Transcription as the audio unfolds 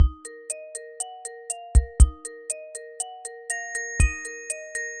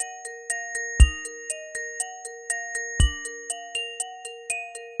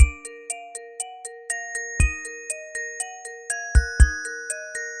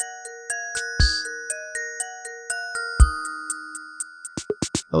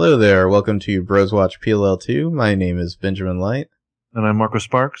Hello there, welcome to Bros Watch PLL2. My name is Benjamin Light. And I'm Marco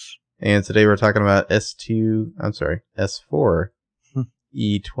Sparks. And today we're talking about S4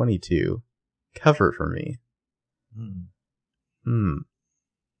 E22. Cover for me.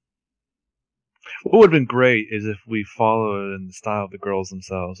 What would have been great is if we followed in the style of the girls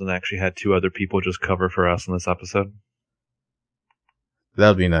themselves and actually had two other people just cover for us in this episode. That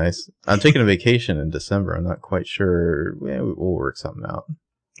would be nice. I'm taking a vacation in December. I'm not quite sure. Yeah, we'll work something out.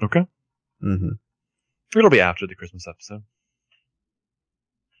 Okay. It'll be after the Christmas episode.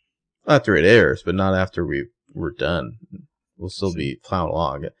 After it airs, but not after we're done. We'll still be plowing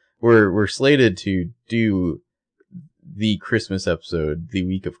along. We're slated to do the Christmas episode the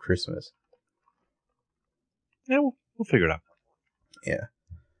week of Christmas. Yeah, we'll figure it out. Yeah.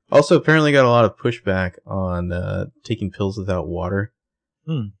 Also, apparently got a lot of pushback on taking pills without water.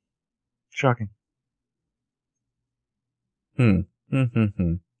 Shocking.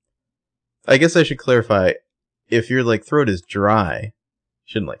 I guess I should clarify, if your throat is dry, you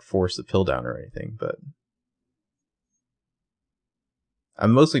shouldn't force the pill down or anything, but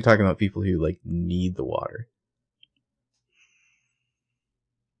I'm mostly talking about people who need the water.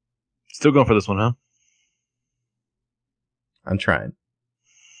 Still going for this one, huh? I'm trying.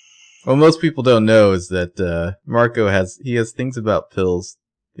 What most people don't know is that Marco has things about pills,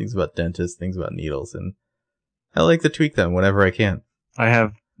 things about dentists, things about needles, and I like to tweak them whenever I can. I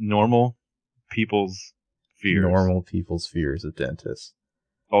have normal people's fears. Normal people's fears of dentists.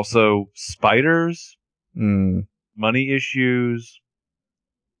 Also, spiders, money issues.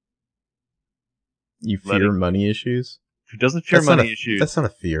 You fear money issues? Who doesn't fear money issues? That's not a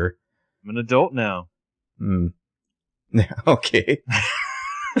fear. I'm an adult now. Okay.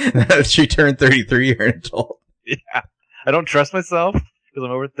 Now that you turn 33, you're an adult. Yeah. I don't trust myself because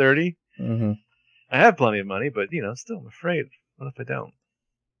I'm over 30. Mm-hmm. I have plenty of money, but, still I'm afraid. What if I don't?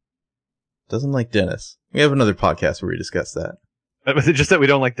 Doesn't like dentists. We have another podcast where we discuss that. It's just that we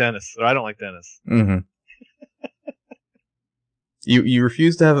don't like dentists, or I don't like dentists. Mm-hmm. You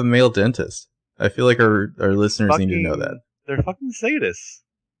refuse to have a male dentist. I feel like our listeners need to know that. They're fucking sadists.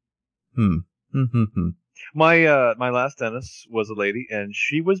 My last dentist was a lady, and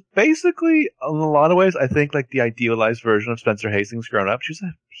she was basically, in a lot of ways, I think, the idealized version of Spencer Hastings grown up. She was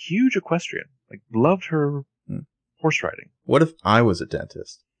a huge equestrian. Loved her horse riding. What if I was a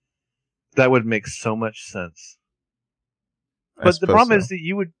dentist? That would make so much sense. But the problem is that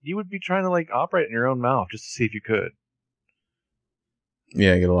you would be trying to operate in your own mouth just to see if you could.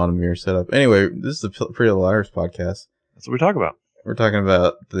 Yeah, get a lot of mirrors set up. Anyway, this is the Pretty Little Liars podcast. That's what we talk about. We're talking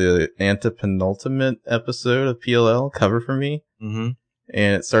about the antepenultimate episode of PLL, Cover For Me. Mm-hmm.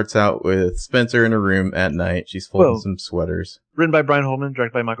 And it starts out with Spencer in a room at night. She's folding some sweaters. Written by Brian Holman,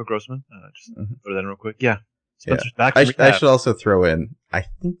 directed by Michael Grossman. Just throw that in real quick. Yeah. Spencer's back. I should also throw in, I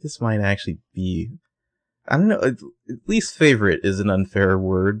think this might actually be, I don't know, at least favorite is an unfair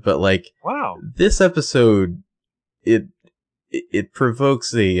word, but wow. This episode, it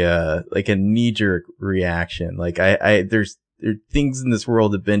provokes a knee-jerk reaction. There are things in this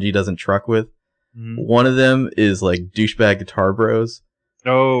world that Benji doesn't truck with. Mm-hmm. One of them is douchebag guitar bros.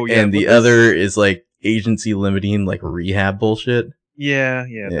 Oh, yeah. And the other is agency limiting rehab bullshit. Yeah.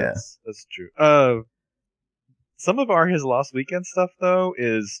 That's true. Some of his Lost Weekend stuff, though,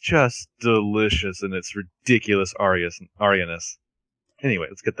 is just delicious in its ridiculous Arya-ness. Anyway,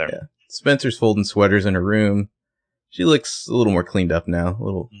 let's get there. Yeah. Spencer's folding sweaters in her room. She looks a little more cleaned up now.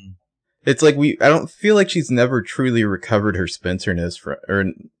 It's I don't feel like she's never truly recovered her Spencer-ness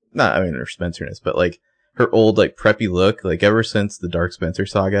her Spencer-ness, but her old preppy look, ever since the Dark Spencer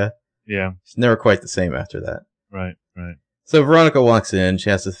saga. Yeah. She's never quite the same after that. Right. So Veronica walks in.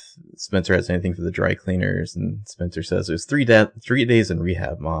 She asks if Spencer has anything for the dry cleaners, and Spencer says, "It was 3 days in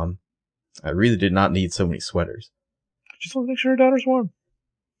rehab, Mom. I really did not need so many sweaters. Just want to make sure her daughter's warm."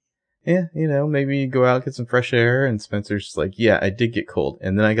 Yeah, maybe go out, get some fresh air. And Spencer's yeah, I did get cold.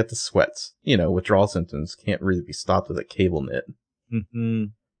 And then I got the sweats. Withdrawal symptoms can't really be stopped with a cable knit. Mm-hmm.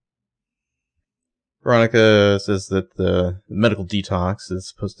 Veronica says that the medical detox is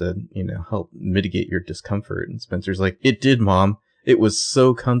supposed to, help mitigate your discomfort. And Spencer's "It did, Mom. It was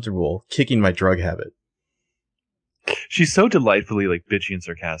so comfortable kicking my drug habit." She's so delightfully bitchy and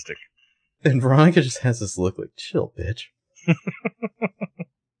sarcastic. And Veronica just has this look chill, bitch.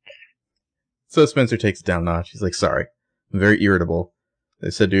 So Spencer takes it down a notch. He's "Sorry, I'm very irritable.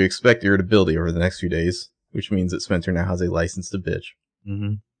 They said to expect irritability over the next few days, which means that Spencer now has a license to bitch."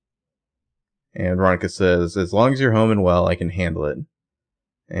 Mm-hmm. And Veronica says, "As long as you're home and well, I can handle it."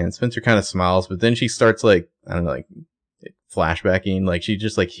 And Spencer kind of smiles, but then she starts I don't know, flashbacking. She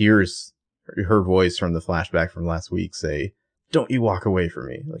just hears her voice from the flashback from last week say, don't you walk away from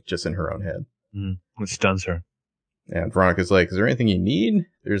me, like just in her own head. It stuns her. And Veronica's like, is there anything you need?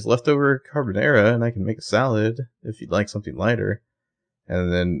 There's leftover carbonara and I can make a salad if you'd like something lighter.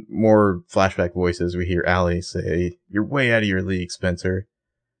 And then more flashback voices. We hear Allie say, you're way out of your league, Spencer.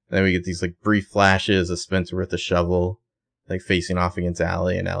 And then we get these like brief flashes of Spencer with the shovel, like facing off against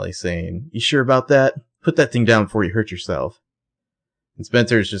Allie, and Allie saying, you sure about that? Put that thing down before you hurt yourself. And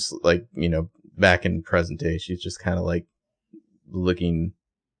Spencer's just like, back in present day, she's just kind of like looking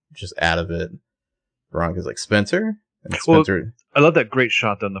just out of it. Veronica's like, Spencer? And Spencer... I love that great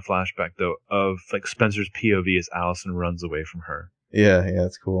shot though in the flashback though of like Spencer's POV as Allison runs away from her. Yeah,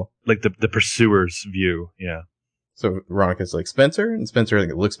 that's cool. Like the pursuer's view, yeah. So Veronica's like, Spencer? And Spencer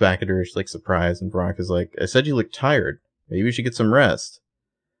like looks back at her, she's like surprised, and Veronica's like, I said you look tired. Maybe we should get some rest.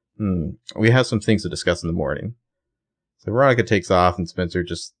 We have some things to discuss in the morning. So Veronica takes off, and Spencer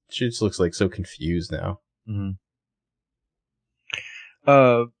she just looks like so confused now. Mm-hmm.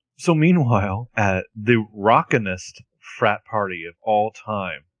 So meanwhile, at the rockinest frat party of all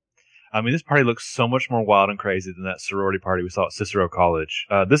time, I mean, this party looks so much more wild and crazy than that sorority party we saw at Cicero College.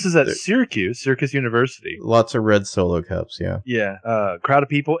 This is at Syracuse University. Lots of red Solo cups, yeah. Yeah, crowd of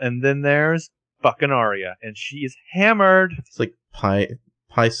people, and then there's fucking Aria, and she is hammered. It's like Pi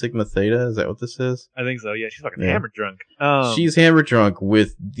Sigma Theta, is that what this is? I think so, yeah, she's fucking hammered drunk. She's hammered drunk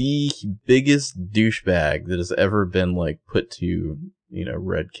with the biggest douchebag that has ever been, like, put to,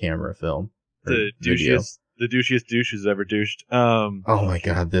 red camera film. The douchiest douche who's ever douched. Oh my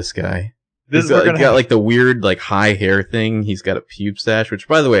god, this guy. He's got like the weird, like, high hair thing. He's got a pube stash, which,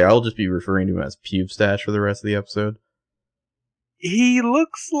 by the way, I'll just be referring to him as pube stash for the rest of the episode. He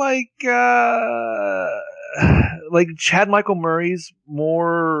looks like Chad Michael Murray's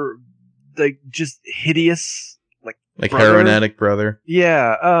more, like, just hideous, like heroin addict brother.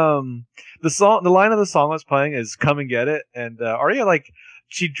 Yeah. The line of the song that's playing is "Come and Get It," and Aria, like,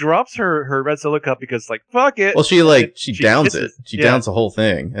 she drops her red Solo cup because, like, fuck it. Well, she downs it. She downs the whole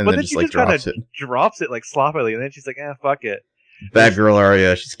thing, and then just like drops it. Drops it like sloppily, and then she's like, fuck it. Bad girl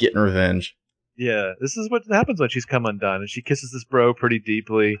Aria. She's getting revenge. Yeah, this is what happens when she's come undone, and she kisses this bro pretty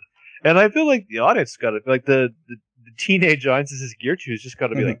deeply. And I feel like the audience got to, like, the teenage audience, this is geared to, has just got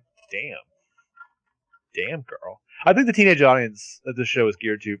to be like, damn girl. I think the teenage audience that this show is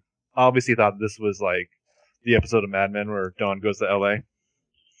geared to obviously thought this was like the episode of Mad Men where Dawn goes to LA.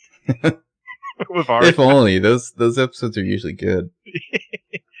 If only. Those episodes are usually good.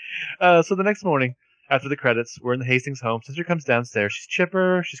 So the next morning, after the credits, we're in the Hastings home. Sister comes downstairs. She's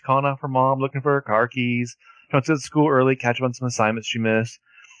chipper. She's calling out her mom, looking for her car keys. Trying to go to school early, catch up on some assignments she missed.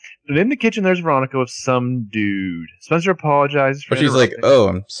 And in the kitchen, there's Veronica with some dude. Spencer apologizes for she's like, oh,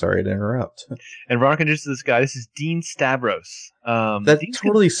 I'm sorry to interrupt. And Veronica introduces this guy. This is Dean Stavros. That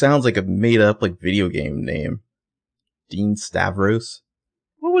totally sounds like a made-up, like, video game name. Dean Stavros?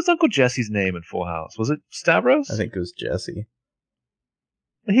 What was Uncle Jesse's name in Full House? Was it Stavros? I think it was Jesse.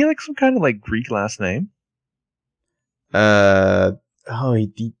 He like some kind of, like, Greek last name? He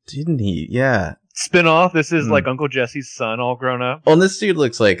didn't he? Yeah. Spin-off, this is like Uncle Jesse's son all grown up. Well, and this dude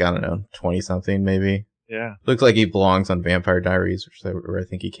looks like, I don't know, 20-something maybe. Yeah. Looks like he belongs on Vampire Diaries, which is where I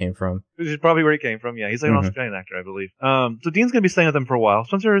think he came from. Which is probably where he came from, yeah. He's like an Australian actor, I believe. So Dean's going to be staying with them for a while.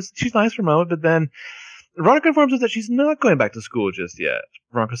 She's nice for a moment, but then Veronica informs us that she's not going back to school just yet.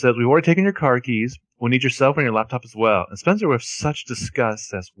 Veronica says, we've already taken your car keys. We'll need your cell phone and your laptop as well. And Spencer, with such disgust,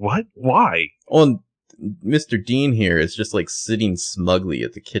 says, what? Why? Well, Mr. Dean here is just, like, sitting smugly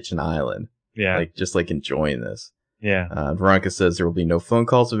at the kitchen island. Yeah. Like, just, like, enjoying this. Yeah. Veronica says there will be no phone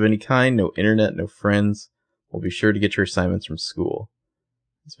calls of any kind, no internet, no friends. We'll be sure to get your assignments from school.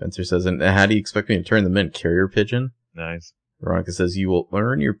 Spencer says, and how do you expect me to turn them in? Carrier pigeon? Nice. Veronica says, you will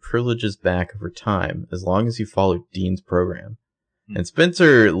earn your privileges back over time as long as you follow Dean's program. And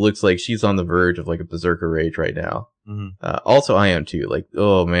Spencer looks like she's on the verge of, like, a berserker rage right now. Also, I am too. Like,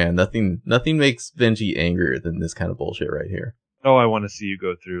 oh man, nothing makes Benji angrier than this kind of bullshit right here. Oh, I want to see you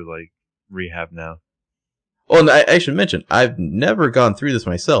go through, like, rehab now. Oh, and I should mention, I've never gone through this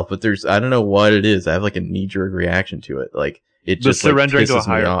myself, but I don't know what it is. I have, like, a knee-jerk reaction to it. Like, it just, like, surrendering to a pisses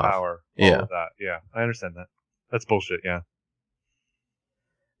me higher off. power. Yeah. All of that. Yeah, I understand that. That's bullshit, yeah.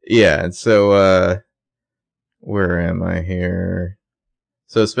 Yeah, and so, where am I here?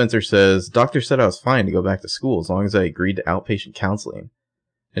 So Spencer says, doctor said I was fine to go back to school as long as I agreed to outpatient counseling.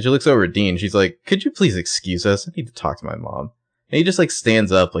 And she looks over at Dean. She's like, could you please excuse us? I need to talk to my mom. And he just, like,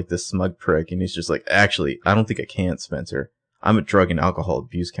 stands up like this smug prick, and he's just like, actually, I don't think I can, Spencer. I'm a drug and alcohol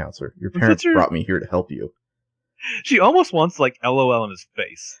abuse counselor. Your parents brought me here to help you. She almost wants, like, LOL in his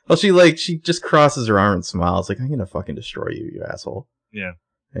face. Well, she just crosses her arm and smiles, like, I'm gonna fucking destroy you, you asshole. Yeah.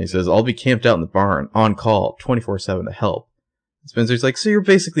 And he says, I'll be camped out in the barn, on call, 24/7 to help. Spencer's like, so you're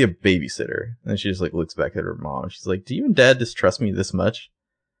basically a babysitter. And she just like looks back at her mom. She's like, do you and Dad distrust me this much?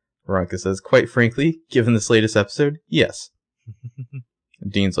 Veronica says, quite frankly, given this latest episode, yes.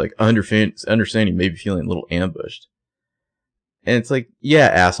 And Dean's like, I understand you may be feeling a little ambushed. And it's like, yeah,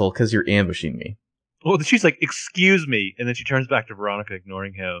 asshole, because you're ambushing me. Well, she's like, excuse me. And then she turns back to Veronica,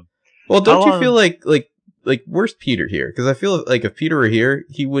 ignoring him. Well, don't you feel like where's Peter here? Because I feel like if Peter were here,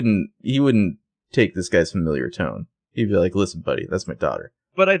 he wouldn't take this guy's familiar tone. He'd be like, listen, buddy, that's my daughter.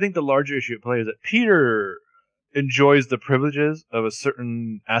 But I think the larger issue at play is that Peter enjoys the privileges of a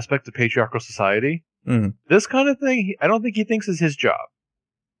certain aspect of patriarchal society. Mm-hmm. This kind of thing, I don't think he thinks is his job.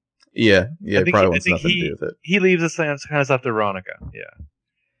 Yeah, probably wants nothing to do with it. He leaves this kind of stuff to Veronica.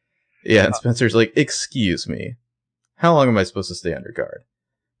 Yeah, and Spencer's like, excuse me, how long am I supposed to stay under guard?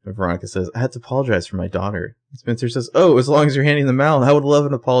 And Veronica says, I had to apologize for my daughter. And Spencer says, oh, as long as you're handing them out, I would love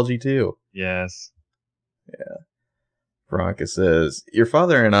an apology too. Yes. Yeah. Veronica says, your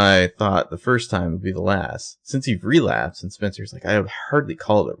father and I thought the first time would be the last, since you've relapsed. And Spencer's like, I would hardly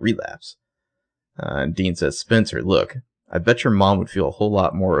call it a relapse. And Dean says, Spencer, look, I bet your mom would feel a whole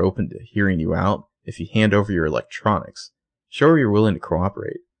lot more open to hearing you out if you hand over your electronics. Show her you're willing to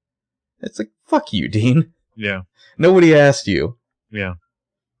cooperate. It's like, fuck you, Dean. Yeah. Nobody asked you. Yeah.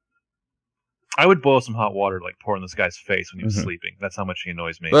 I would boil some hot water, like pour in this guy's face when he was sleeping. That's how much he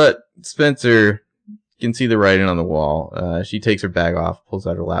annoys me. But Spencer can see the writing on the wall. She takes her bag off, pulls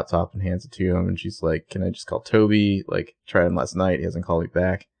out her laptop, and hands it to him. And she's like, can I just call Toby? Like, tried him last night. He hasn't called me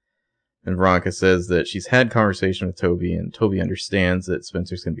back. And Veronica says that she's had conversation with Toby, and Toby understands that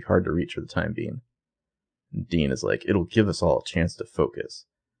Spencer's going to be hard to reach for the time being. And Dean is like, it'll give us all a chance to focus.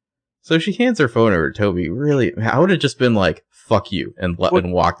 So she hands her phone over to Toby. Really, I would have just been like, fuck you, and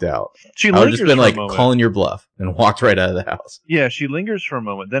walked out. I would have just been like, calling your bluff, and walked right out of the house. Yeah, she lingers for a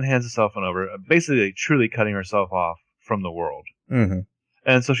moment, then hands the cell phone over, basically truly cutting herself off from the world. Mm-hmm.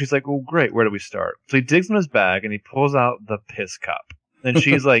 And so she's like, well, great, where do we start? So he digs in his bag, and he pulls out the piss cup. And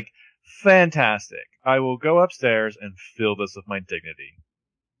she's like, fantastic. I will go upstairs and fill this with my dignity.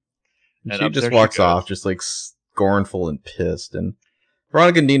 And she just walks off, just like scornful and pissed. And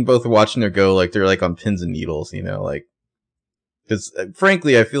Veronica and Dean both are watching her go like they're like on pins and needles, you know, like. Because,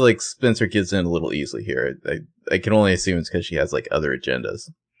 frankly, I feel like Spencer gets in a little easily here. I can only assume it's because she has, like, other agendas.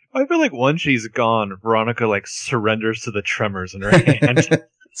 I feel like once she's gone, Veronica, like, surrenders to the tremors in her hand.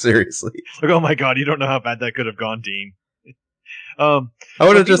 Seriously. Like, oh my god, you don't know how bad that could have gone, Dean. I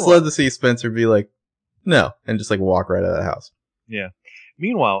would have just loved to see Spencer be like, no, and just, like, walk right out of the house. Yeah.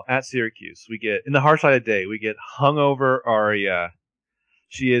 Meanwhile, at Syracuse, we get, in the harsh light of day, we get hungover Aria.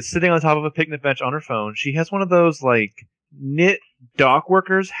 She is sitting on top of a picnic bench on her phone. She has one of those, like, knit dock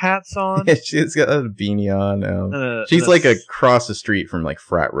workers hats on. Yeah, she's got a beanie on. She's like across the street from like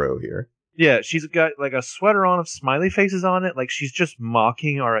frat row here. Yeah, she's got like a sweater on of smiley faces on it. Like she's just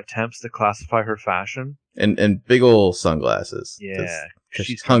mocking our attempts to classify her fashion. And big old sunglasses. Yeah, because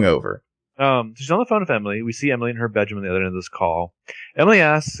she's hungover. She's on the phone with Emily. We see Emily in her bedroom on the other end of this call. Emily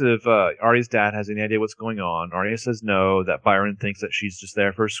asks if Aria's dad has any idea what's going on. Aria says no, that Byron thinks that she's just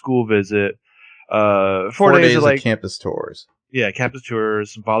there for a school visit. 4 days of like campus tours. Yeah, campus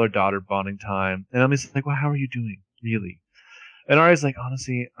tours, some father-daughter bonding time. And Emily's like, well, how are you doing, really? And Aria's like,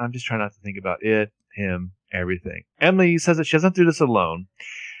 honestly, I'm just trying not to think about it, him, everything. Emily says that she doesn't do this alone.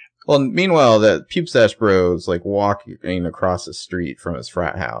 Well, meanwhile, that Pubestash Bro's like walking across the street from his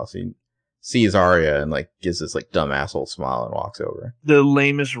frat house. He sees Aria and like gives this like dumb asshole smile and walks over. The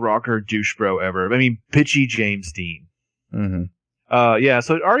lamest rocker douche bro ever. I mean, bitchy James Dean. Mm-hmm. Yeah,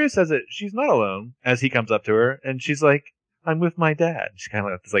 so Aria says that she's not alone as he comes up to her, and she's like, I'm with my dad. She's kind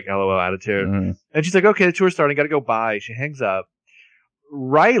of like this like LOL attitude. Mm-hmm. And she's like, okay, the tour's starting, gotta go bye. She hangs up.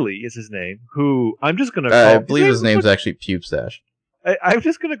 Riley is his name, who I'm just gonna call... I believe his name's actually Pubestash. I'm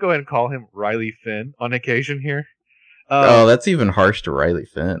just gonna go ahead and call him Riley Finn on occasion here. That's even harsh to Riley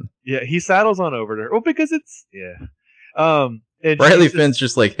Finn. Yeah, he saddles on over to her. Well, because it's... Yeah. And Riley Finn's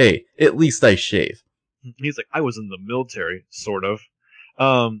just like, hey, at least I shave. He's like, I was in the military, sort of.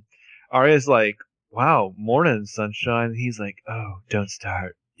 Aria's like, wow, morning, sunshine. He's like, oh, don't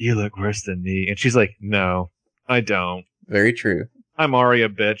start. You look worse than me. And she's like, no, I don't. Very true. I'm Aria,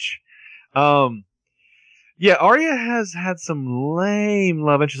 bitch. Yeah, Aria has had some lame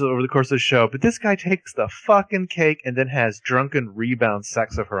love interests over the course of the show, but this guy takes the fucking cake and then has drunken rebound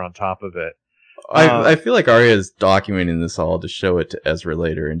sex of her on top of it. I feel like Aria is documenting this all to show it to Ezra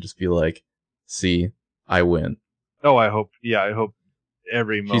later and just be like, see, I win. Oh, I hope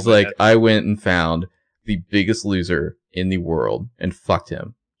every moment. She's like, I went and found the biggest loser in the world and fucked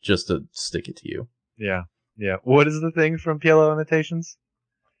him just to stick it to you. Yeah. Yeah. What is the thing from PLO Imitations?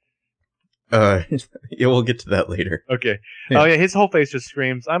 Yeah, we'll get to that later. Okay. Yeah. Oh yeah, his whole face just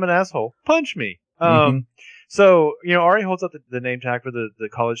screams, "I'm an asshole. Punch me." Mhm. So Ari holds up the name tag for the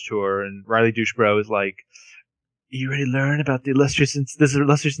college tour, and Riley Douchebro is like, "You ready to learn about this illustrious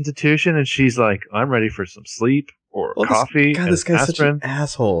institution?" And she's like, "I'm ready for some sleep or coffee and this guy's aspirin." such an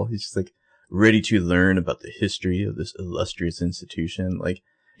asshole. He's just like ready to learn about the history of this illustrious institution. Like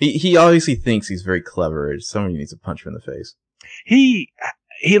he obviously thinks he's very clever. Somebody needs to punch him in the face. He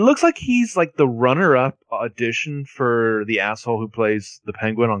looks like he's like the runner-up audition for the asshole who plays the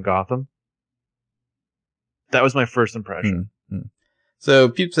Penguin on Gotham. That was my first impression. So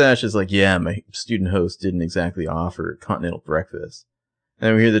Peep Sash is like, yeah, my student host didn't exactly offer continental breakfast. And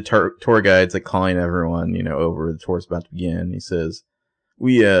then we hear the tour guide's like calling everyone, over. The tour's about to begin. He says,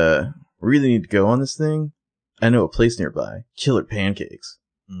 we really need to go on this thing. I know a place nearby. Killer Pancakes.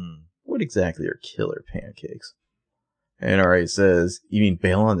 What exactly are Killer Pancakes? And Ari says, you mean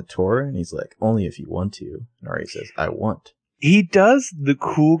bail on the tour? And he's like, only if you want to. And Ari says, I want. He does the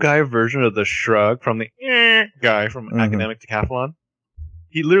cool guy version of the shrug from the guy from Academic Decathlon.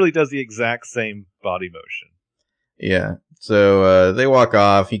 He literally does the exact same body motion. Yeah. So they walk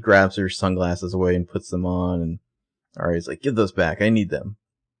off. He grabs her sunglasses away and puts them on. And Ari's like, give those back. I need them.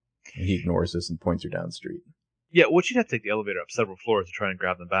 And he ignores this and points her down the street. Yeah, well, she'd have to take the elevator up several floors to try and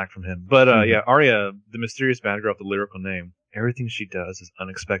grab them back from him. But yeah, Arya, the mysterious bad girl with the lyrical name, everything she does is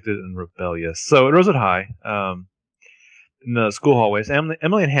unexpected and rebellious. So at Rosewood High, in the school hallways, Emily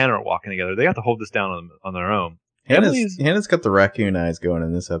and Hannah are walking together. They have to hold this down on their own. Hannah's got the raccoon eyes going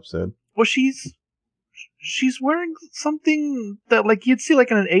in this episode. Well, she's wearing something that like you'd see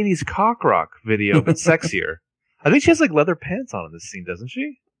like in an 80s cock rock video, but sexier. I think she has like leather pants on in this scene, doesn't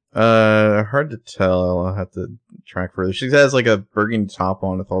she? Hard to tell. I'll have to track further. She has like a burgundy top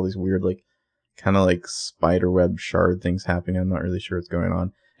on with all these weird like kind of like spider web shard things happening. I'm not really sure what's going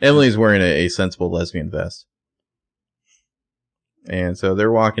on. Emily's wearing a sensible lesbian vest. And so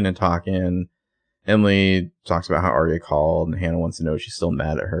they're walking and talking. Emily talks about how Arya called, and Hannah wants to know if she's still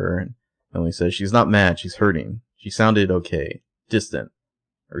mad at her. And Emily says she's not mad, she's hurting. She sounded okay. Distant.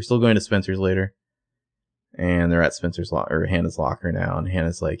 Are we still going to Spencer's later? And they're at Hannah's locker now, and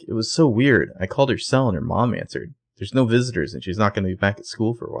Hannah's like, it was so weird. I called her cell and her mom answered. There's no visitors, and she's not going to be back at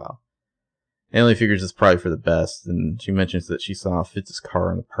school for a while. Emily figures it's probably for the best, and she mentions that she saw Fitz's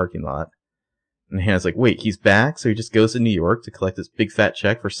car in the parking lot. And Hannah's like, wait, he's back? So he just goes to New York to collect this big fat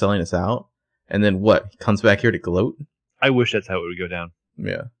check for selling us out? And then what? He comes back here to gloat? I wish that's how it would go down.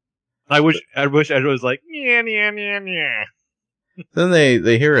 Yeah. I wish everyone was like, yeah. Then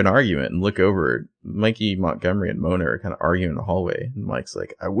they hear an argument and look over. Mikey, Montgomery, and Mona are kind of arguing in the hallway. And Mike's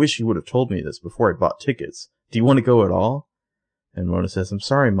like, I wish you would have told me this before I bought tickets. Do you want to go at all? And Mona says, I'm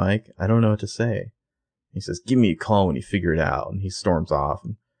sorry, Mike. I don't know what to say. He says, give me a call when you figure it out. And he storms off.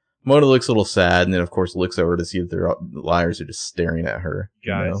 And Mona looks a little sad, and then, of course, looks over to see if the liars are just staring at her.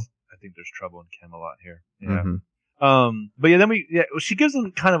 Guys, I think there's trouble in Camelot here. Yeah. But yeah, then she gives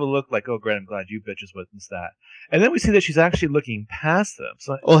them kind of a look like, oh, great, I'm glad you bitches witnessed that. And then we see that she's actually looking past them.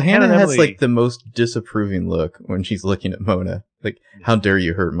 So Hannah has like the most disapproving look when she's looking at Mona. Like, how dare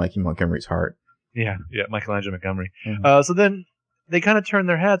you hurt Mikey Montgomery's heart? Yeah, Michelangelo Montgomery. So then they kind of turn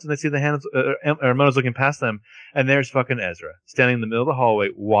their heads and they see Mona's looking past them, and there's fucking Ezra standing in the middle of the hallway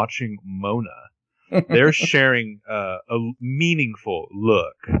watching Mona. They're sharing a meaningful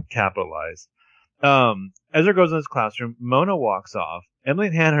look, capitalized. Ezra goes in his classroom. Mona walks off. Emily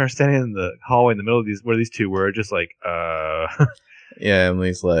and Hannah are standing in the hallway in the middle of these two were just like, Yeah,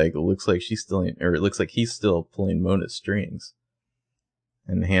 Emily's like, it looks like he's still pulling Mona's strings.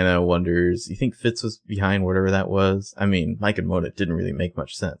 And Hannah wonders, you think Fitz was behind whatever that was? I mean, Mike and Mona didn't really make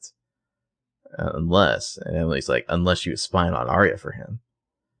much sense. And Emily's like, unless she was spying on Arya for him.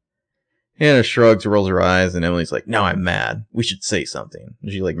 Hannah shrugs, rolls her eyes, and Emily's like, now I'm mad. We should say something.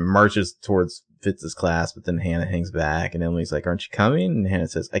 And she like marches towards Fitz's class, but then Hannah hangs back, and Emily's like, aren't you coming? And Hannah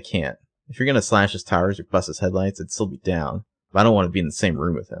says, I can't. If you're going to slash his towers or bust his headlights, I'd still be down. But I don't want to be in the same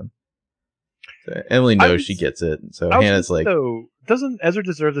room with him. So Emily knows she gets it. So Hannah's like, doesn't Ezra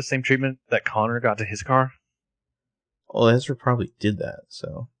deserve the same treatment that Connor got to his car? Well, Ezra probably did that,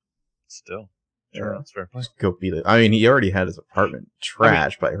 so. Still. Sure, that's fair. Just go beat it. I mean, he already had his apartment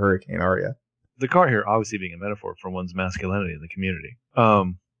trashed by Hurricane Arya. The car here obviously being a metaphor for one's masculinity in the community.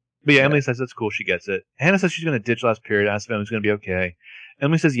 But yeah, Emily says that's cool. She gets it. Hannah says she's going to ditch last period, asks if Emily's going to be okay.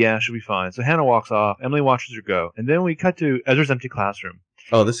 Emily says, yeah, she'll be fine. So Hannah walks off. Emily watches her go. And then we cut to Ezra's empty classroom.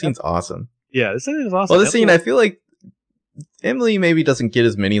 Oh, this scene's awesome. Yeah, this scene is awesome. Well, this scene, I feel like Emily maybe doesn't get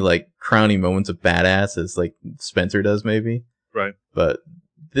as many, like, crowning moments of badass as, like, Spencer does, maybe. Right. But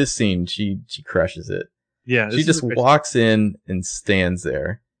this scene, she crushes it. Yeah. She just walks in and stands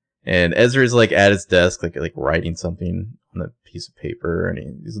there. And Ezra's like at his desk, like writing something on a piece of paper, and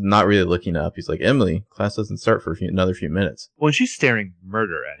he's not really looking up. He's like, Emily, class doesn't start for another few minutes. Well, and she's staring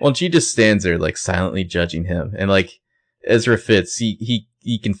murder at him. Well, and she just stands there, like, silently judging him. And, like, Ezra Fitz, he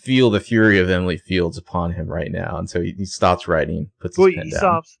can feel the fury of Emily Fields upon him right now. And so he stops writing, puts his pen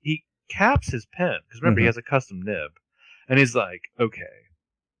down. He caps his pen. Because remember, he has a custom nib. And he's like, okay,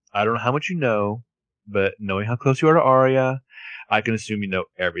 I don't know how much you know, but knowing how close you are to Arya, I can assume you know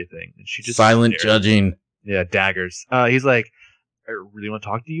everything. And she just silent judging. Yeah, daggers. He's like, I really want to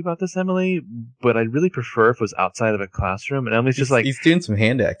talk to you about this, Emily, but I'd really prefer if it was outside of a classroom. And Emily's just like... He's doing some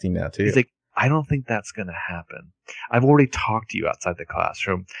hand acting now, too. He's like, I don't think that's going to happen. I've already talked to you outside the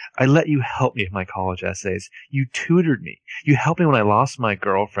classroom. I let you help me with my college essays. You tutored me. You helped me when I lost my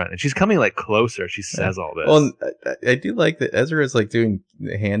girlfriend. And she's coming, like, closer. She says all this. Well, I do like that Ezra is, like, doing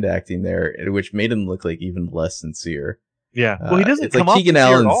hand acting there, which made him look, like, even less sincere. Yeah. Well, he doesn't come like off Keegan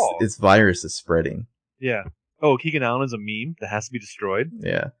sincere Allen's, at all. Its virus is spreading. Yeah. Oh, Keegan Allen is a meme that has to be destroyed?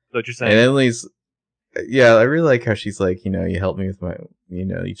 Yeah. Is that what you're saying? And Emily's... Yeah, I really like how she's like, you helped me with my,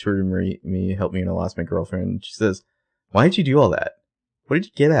 you tutored me, helped me when I lost my girlfriend. And she says, why did you do all that? What did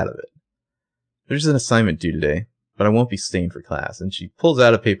you get out of it? There's an assignment due today, but I won't be staying for class. And she pulls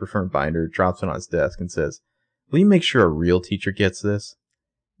out a paper from her binder, drops it on his desk, and says, will you make sure a real teacher gets this?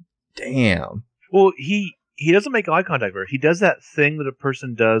 Damn. Well, he doesn't make eye contact with her. He does that thing that a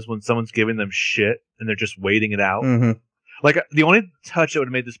person does when someone's giving them shit and they're just waiting it out. Mm-hmm. Like, the only touch that would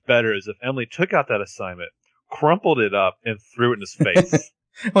have made this better is if Emily took out that assignment, crumpled it up, and threw it in his face.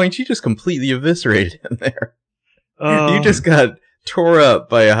 I mean, she just completely eviscerated him there. You just got tore up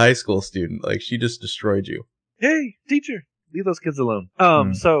by a high school student. Like, she just destroyed you. Hey, teacher, leave those kids alone.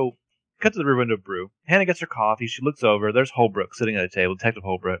 So, cut to the rear window of Brew. Hannah gets her coffee. She looks over. There's Holbrook sitting at a table. Detective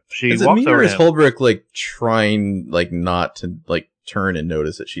Holbrook. She walks over to him. Is Holbrook, like, trying, like, not to, like, turn and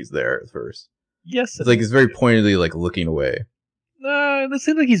notice that she's there at first? Yes. It's like he's very pointedly, like, looking away. It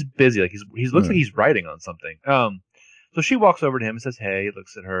seems like he's busy. Like, he looks like he's writing on something. So she walks over to him and says, hey,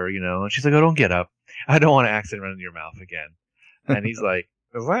 looks at her, and she's like, oh, don't get up. I don't want an accident running in your mouth again. And he's like,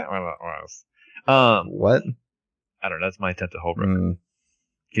 is that what it was? What? I don't know. That's my attempt at Holbrook. Can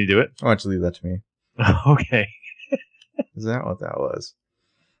you do it? Why don't you leave that to me? Okay. Is that what that was?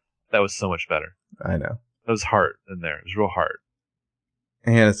 That was so much better. I know. That was heart in there. It was real heart.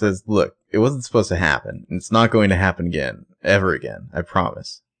 Hannah says, look, it wasn't supposed to happen. It's not going to happen again. Ever again. I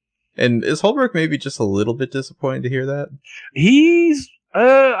promise. And is Holbrook maybe just a little bit disappointed to hear that?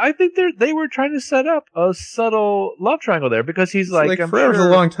 I think they were trying to set up a subtle love triangle there because he's like forever's a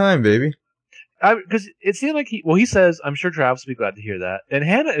long time, baby. Because it seemed like he says, I'm sure Travis will be glad to hear that. And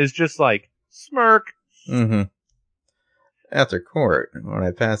Hannah is just like, smirk. Mm-hmm. After court, when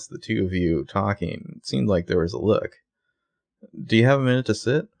I passed the two of you talking, it seemed like there was a look. Do you have a minute to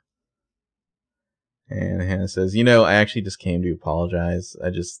sit? And Hannah says, I actually just came to apologize.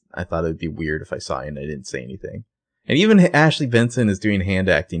 I thought it would be weird if I saw you and I didn't say anything. And even Ashley Benson is doing hand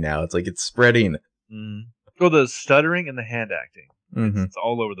acting now. It's like it's spreading. Mm. Oh, the stuttering and the hand acting. Mm-hmm. It's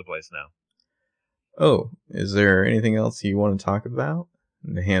all over the place now. Oh, is there anything else you want to talk about?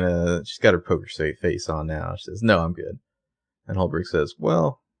 And Hannah, she's got her poker face on now. She says, no, I'm good. And Holbrook says,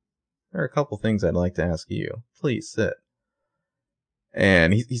 well, there are a couple things I'd like to ask you. Please sit.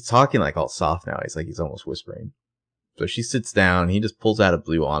 And he's talking like all soft now. He's almost whispering. So she sits down. He just pulls out a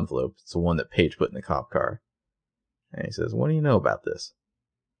blue envelope. It's the one that Paige put in the cop car. And he says, what do you know about this?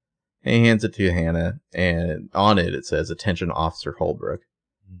 And he hands it to Hannah. And on it says, attention Officer Holbrook.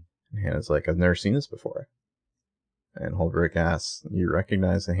 And Hannah's like, I've never seen this before. And Holbrook asks, you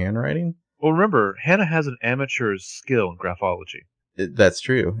recognize the handwriting? Well, remember, Hannah has an amateur's skill in graphology. That's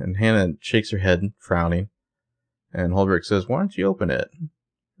true. And Hannah shakes her head, frowning. And Holbrook says, why don't you open it?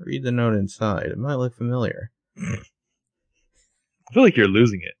 Read the note inside. It might look familiar. I feel like you're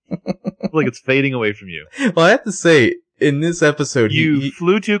losing it. I feel like it's fading away from you. Well, I have to say, in this episode... You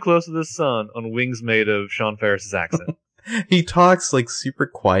flew too close to the sun on wings made of Sean Ferris's accent. He talks, like, super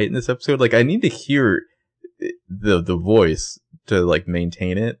quiet in this episode. Like, I need to hear the voice to, like,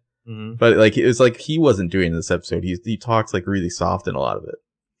 maintain it. Mm-hmm. But, like, it was like he wasn't doing this episode. He talks, like, really soft in a lot of it.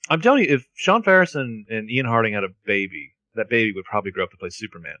 I'm telling you, if Sean Ferris and Ian Harding had a baby, that baby would probably grow up to play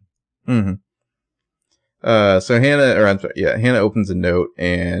Superman. Mm-hmm. So Hannah opens a note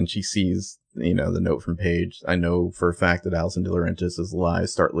and she sees, the note from Paige. I know for a fact that Alison De Laurentiis is alive.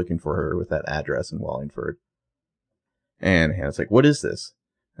 Start looking for her with that address in Wallingford. And Hannah's like, what is this?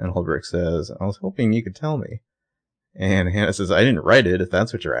 And Holbrook says, I was hoping you could tell me. And Hannah says, I didn't write it, if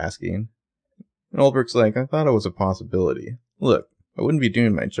that's what you're asking. And Holbrook's like, I thought it was a possibility. Look, I wouldn't be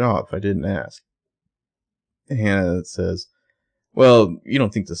doing my job if I didn't ask. Hannah says, Well, you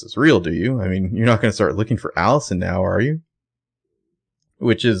don't think this is real, do you? I mean, you're not going to start looking for Allison now, are you?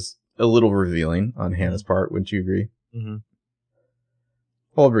 Which is a little revealing on Hannah's part, wouldn't you agree? Mm-hmm.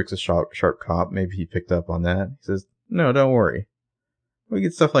 Holbrook's a sharp cop. Maybe he picked up on that. He says, no, don't worry. We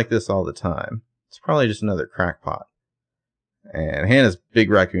get stuff like this all the time. It's probably just another crackpot. And Hannah's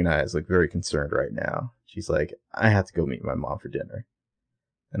big raccoon eyes look very concerned right now. She's like, I have to go meet my mom for dinner.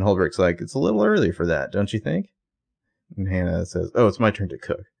 And Holbrook's like, it's a little early for that, don't you think? And Hannah says, oh, it's my turn to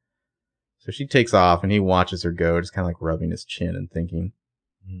cook. So she takes off and he watches her go, just kind of like rubbing his chin and thinking.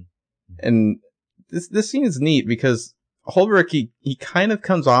 Mm-hmm. And this scene is neat because Holbrook, he kind of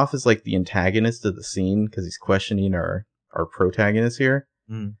comes off as like the antagonist of the scene because he's questioning our protagonist here.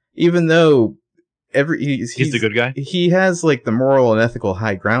 Mm. Even though he's the good guy. He has like the moral and ethical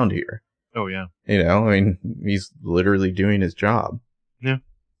high ground here. Oh yeah. You know, I mean, he's literally doing his job. Yeah.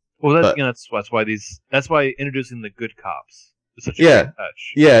 Well, that's why introducing the good cops is such a good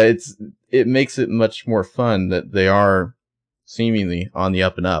touch. Yeah, it makes it much more fun that they are seemingly on the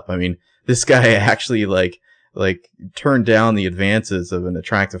up and up. I mean, this guy actually like turned down the advances of an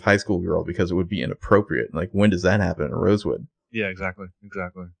attractive high school girl because it would be inappropriate. Like, when does that happen in Rosewood? Yeah, exactly.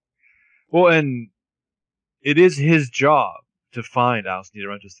 Well, and it is his job to find Allison de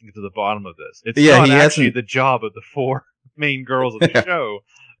Laurentiis to get to the bottom of this. It's not actually the job of the four main girls of the show,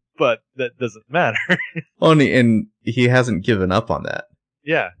 but that doesn't matter. And he hasn't given up on that.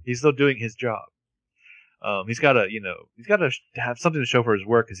 Yeah, he's still doing his job. He's got to have something to show for his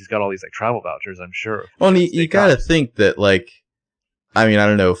work because he's got all these like travel vouchers, I'm sure. Well, and you got to think that like, I mean, I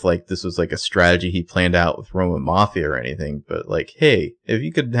don't know if like this was like a strategy he planned out with Roman Mafia or anything, but like, hey, if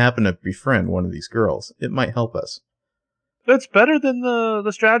you could happen to befriend one of these girls, it might help us. That's better than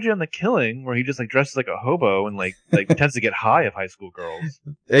the strategy on The Killing, where he just like dresses like a hobo and like pretends to get high of high school girls.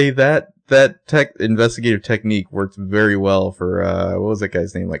 Hey, that investigative technique worked very well for what was that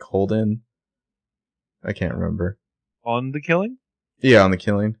guy's name? Like Holden? I can't remember. On The Killing? Yeah, on The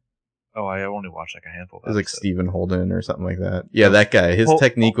Killing. Oh, I only watched like a handful of episodes. It was like Stephen Holden or something like that. Yeah, that guy. His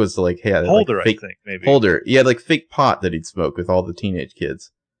technique was to like, hey, Holder, like fake, I think, maybe. Holder. He had like fake pot that he'd smoke with all the teenage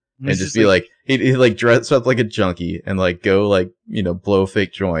kids. And just be like he'd like dress up like a junkie and like go like, you know, blow a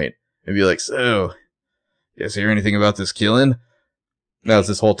fake joint and be like, so, you guys hear anything about this killing? That was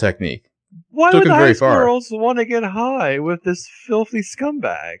his whole technique. Why would high school girls want to get high with this filthy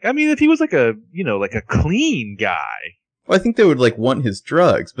scumbag? I mean, if he was like a clean guy. Well, I think they would like want his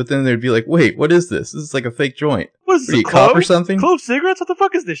drugs, but then they'd be like, wait, what is this? This is like a fake joint. What is this, a cop or something? Clove cigarettes? What the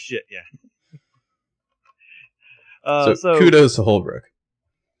fuck is this shit? Yeah. So kudos to Holbrook.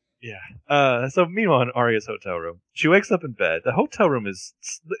 Yeah. So meanwhile, in Arya's hotel room, she wakes up in bed. The hotel room is,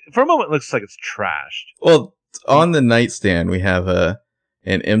 for a moment, looks like it's trashed. Well, on the nightstand, we have an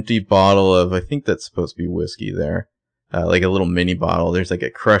empty bottle of, I think that's supposed to be whiskey there. Like a little mini bottle. There's like a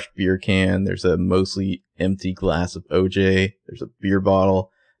crushed beer can. There's a mostly empty glass of OJ. There's a beer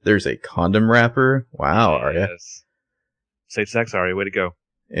bottle. There's a condom wrapper. Wow, Arya. Yes. Safe sex, Arya. Way to go.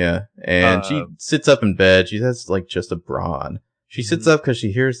 Yeah. And she sits up in bed. She has like just a bra on. She sits up because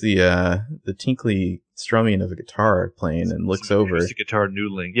she hears the tinkly strumming of a guitar playing and looks over. It's a guitar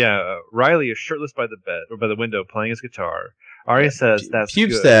noodling. Yeah, Riley is shirtless by the bed or by the window playing his guitar. Arya says that's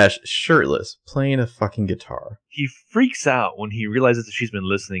Pube Stash shirtless playing a fucking guitar. He freaks out when he realizes that she's been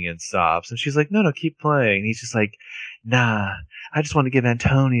listening and stops. And she's like, no, keep playing. And he's just like, nah, I just want to give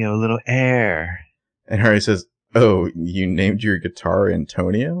Antonio a little air. And Arya says, oh, you named your guitar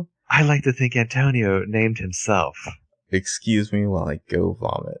Antonio? I like to think Antonio named himself. Excuse me while I go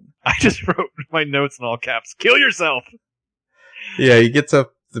vomit. I just wrote my notes in all caps. Kill yourself! Yeah, he gets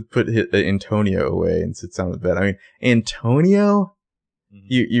up to put Antonio away and sits on the bed. I mean, Antonio? Mm-hmm.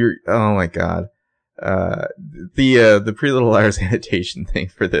 You're oh my god. The Pretty Little Liars annotation thing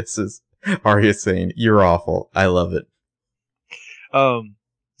for this is Arya saying, you're awful. I love it.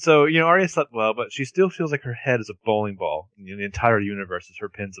 So, Arya slept well, but she still feels like her head is a bowling ball. The entire universe is her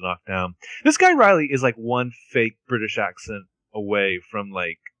pins knocked down. This guy Riley is like one fake British accent away from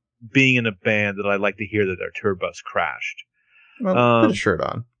like being in a band that I like to hear that their tour bus crashed. Well, put a shirt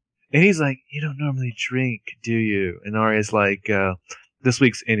on. And he's like, you don't normally drink, do you? And Arya's like, this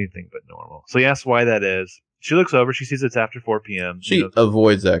week's anything but normal. So he asks why that is. She looks over. She sees it's after 4 p.m. She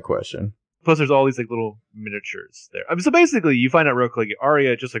avoids that question. Plus, there's all these like little miniatures there. I mean, so basically, you find out real quick,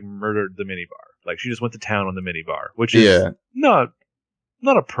 Arya just like murdered the minibar. Like she just went to town on the minibar, which is not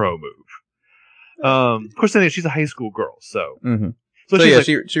a pro move. Of course, then she's a high school girl, so. Mm-hmm. So yeah,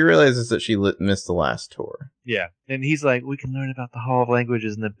 like, she realizes that she missed the last tour. Yeah, and he's like, we can learn about the Hall of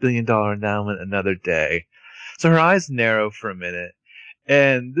Languages and the $1 billion endowment another day. So her eyes narrow for a minute,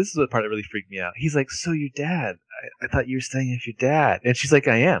 And this is the part that really freaked me out. He's like, so your dad, I thought you were staying with your dad. And she's like,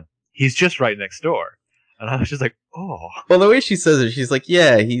 I am. He's just right next door. And I was just like, oh. Well, the way she says it, she's like,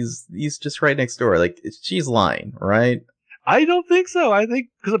 yeah, he's just right next door. Like, she's lying, right? I don't think so. I think,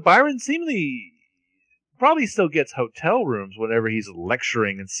 because Byron seemingly probably still gets hotel rooms whenever he's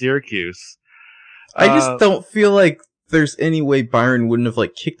lecturing in Syracuse. I just don't feel like there's any way Byron wouldn't have,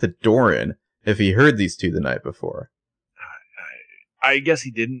 like, kicked the door in if he heard these two the night before. I guess he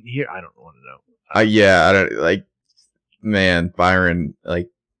didn't hear. I don't want to know. Yeah, I don't, like, man, Byron, like,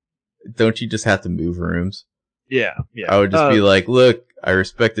 don't you just have to move rooms? Yeah. I would just be like, look, I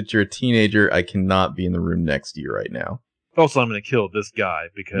respect that you're a teenager. I cannot be in the room next to you right now. Also, I'm going to kill this guy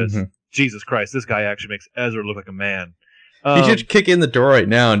because, Jesus Christ, this guy actually makes Ezra look like a man. He should kick in the door right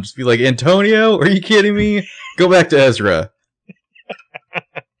now and just be like, Antonio, are you kidding me? Go back to Ezra.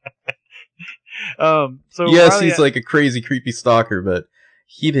 So yes, Riley, he's like a crazy, creepy stalker, but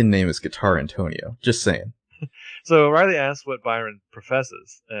he didn't name his guitar Antonio. Just saying. So Riley asks what Byron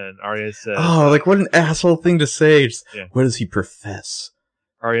professes, and Arya says, "Oh, like what an asshole thing to say! Just, what does he profess?"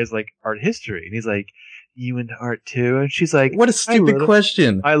 Arya's like, art history, and he's like, "You into art too?" And she's like, "What a stupid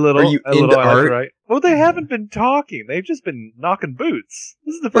question! Are you into art?" Right? Well, they haven't been talking; they've just been knocking boots.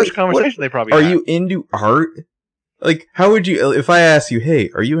 This is the first conversation they probably. Are you into art? Like, how would you? If I ask you, "Hey,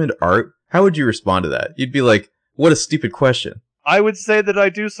 are you into art?" How would you respond to that? You'd be like, "What a stupid question." I would say that I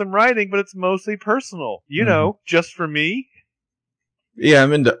do some writing, but it's mostly personal. You know, just for me. Yeah,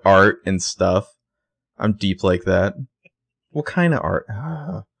 I'm into art and stuff. I'm deep like that. What kind of art?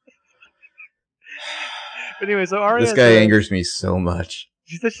 But anyway, so Arya... This guy angers me so much.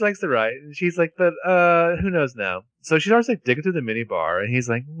 She said she likes to write, and she's like, but who knows now? So she starts like digging through the minibar, and he's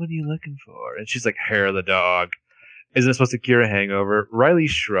like, what are you looking for? And she's like, hair of the dog. Isn't it supposed to cure a hangover? Riley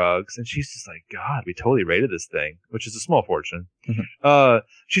shrugs, and she's just like, God, we totally raided this thing, which is a small fortune.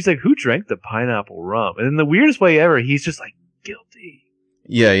 She's like, who drank the pineapple rum? And in the weirdest way ever, he's just like, guilty.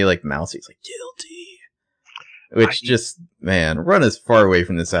 Yeah, he like mouths. He's like, guilty. Which man, run as far away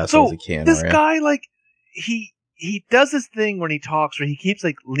from this asshole as he can. This guy, like, he does this thing when he talks where he keeps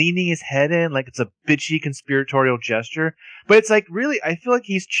like leaning his head in like it's a bitchy conspiratorial gesture. But it's like, really, I feel like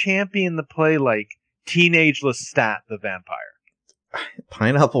he's championing the play like Teenage Lestat the vampire.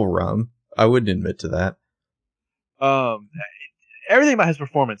 Pineapple rum? I wouldn't admit to that. Everything about his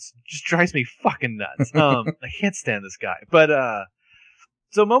performance just drives me fucking nuts. I can't stand this guy. But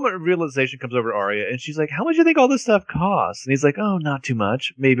so a moment of realization comes over to Arya, and she's like, how much do you think all this stuff costs? And he's like, oh, not too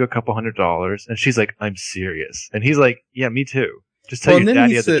much. Maybe a couple $100. And she's like, I'm serious. And he's like, yeah, me too. Just tell your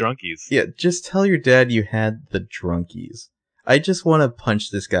dad you had the drunkies. Yeah, just tell your dad you had the drunkies. I just want to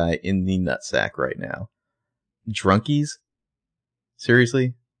punch this guy in the nutsack right now. Drunkies?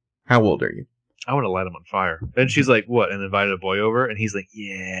 Seriously? How old are you? I want to light him on fire. And she's like, what? And invited a boy over? And he's like,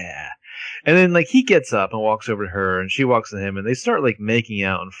 yeah. And then like he gets up and walks over to her, and she walks to him, and they start like making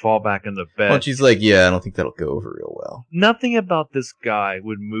out and fall back in the bed. Well, she's like, yeah, I don't think that'll go over real well. Nothing about this guy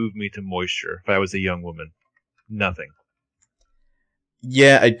would move me to moisture if I was a young woman. Nothing.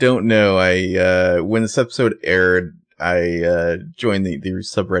 Yeah, I don't know. When this episode aired, I joined the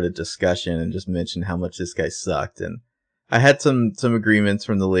subreddit discussion and just mentioned how much this guy sucked, and I had some agreements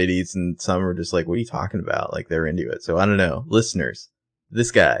from the ladies, and some were just like, what are you talking about? Like, they're into it. So I don't know. Listeners,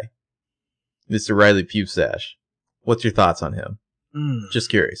 this guy, Mr. Riley Pubestash, what's your thoughts on him? Just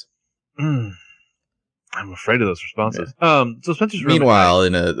curious. I'm afraid of those responses. Yeah. So Spencer's room. Meanwhile,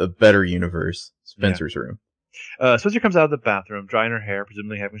 in a better universe, Spencer's room. Spencer comes out of the bathroom, drying her hair,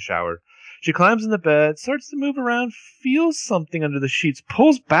 presumably having showered. She climbs in the bed, starts to move around, feels something under the sheets,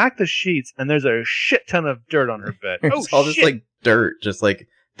 pulls back the sheets, and there's a shit ton of dirt on her bed. All this like dirt, just like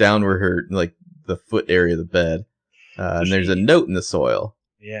down where her, like the foot area of the bed. And there's a note in the soil.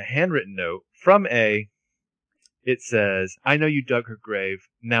 Yeah, handwritten note from A. It says, I know you dug her grave.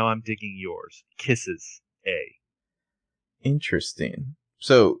 Now I'm digging yours. Kisses, A. Interesting.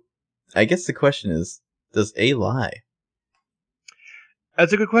 So, I guess the question is, does A lie?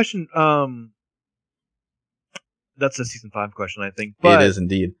 That's a good question. That's a season 5 question, I think. But, it is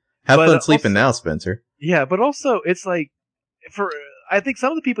indeed. Have fun sleeping now, Spencer. Yeah, but also it's like I think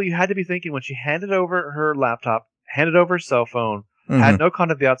some of the people you had to be thinking when she handed over her laptop, handed over her cell phone, had no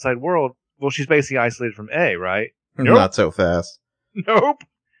contact with the outside world. Well, she's basically isolated from A, right? Nope. Not so fast. Nope.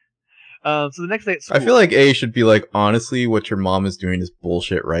 So the next day at school, I feel like A should be like, honestly, what your mom is doing is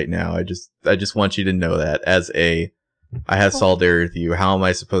bullshit right now. I just want you to know that as A. I have solidarity with you. How am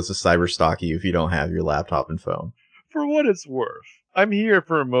I supposed to cyber stalk you if you don't have your laptop and phone? For what it's worth, I'm here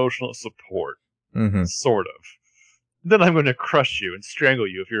for emotional support. Sort of. Then I'm going to crush you and strangle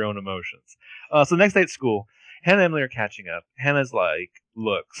you with your own emotions. So the next day at school, Hannah and Emily are catching up. Hannah's like,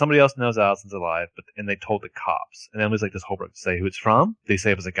 look, somebody else knows Allison's alive, and they told the cops. And Emily's like, this whole book to say who it's from. They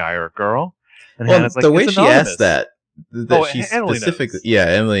say it was a guy or a girl. And Well, Hannah's like, the way it's she anonymous. asked that she Emily specifically, knows. yeah,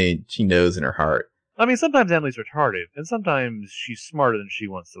 Emily, she knows in her heart. I mean, sometimes Emily's retarded, and sometimes she's smarter than she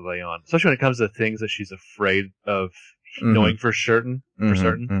wants to lay on. Especially when it comes to things that she's afraid of knowing for certain.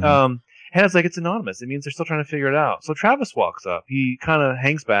 Hannah's like, it's anonymous. It means they're still trying to figure it out. So Travis walks up. He kind of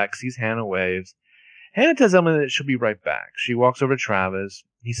hangs back, sees Hannah, waves. Hannah tells Emily that she'll be right back. She walks over to Travis.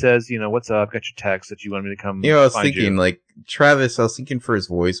 He says, what's up? Got your text that you wanted me to come. I was thinking, like, Travis, I was thinking for his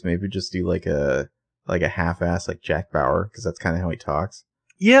voice, maybe just do like a half-ass, like Jack Bauer, because that's kind of how he talks.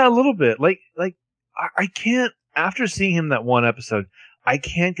 Yeah, a little bit. Like I can't, after seeing him that one episode, I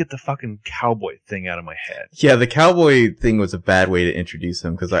can't get the fucking cowboy thing out of my head. Yeah, the cowboy thing was a bad way to introduce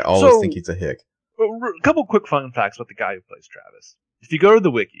him, because I always think he's a hick. A couple quick fun facts about the guy who plays Travis. If you go to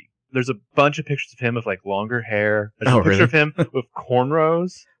the wiki, there's a bunch of pictures of him with like longer hair. There's a picture of him with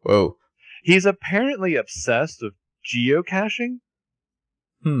cornrows. Whoa. He's apparently obsessed with geocaching.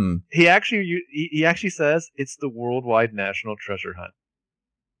 He actually says it's the worldwide national treasure hunt.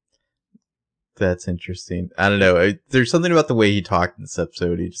 That's interesting. I don't know. There's something about the way he talked in this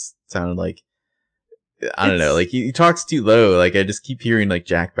episode. He just sounded like, I don't know, like he talks too low. Like I just keep hearing like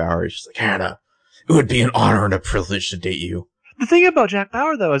Jack Bauer. He's just like, Hannah, it would be an honor and a privilege to date you. The thing about Jack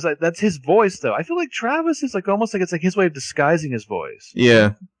Bauer though is that's his voice though. I feel like Travis is like almost like it's like his way of disguising his voice.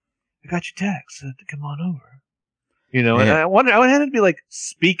 Yeah. I got your text to come on over. And I want Hannah to be like,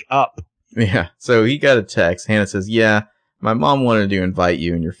 speak up. Yeah. So he got a text. Hannah says, yeah, my mom wanted to invite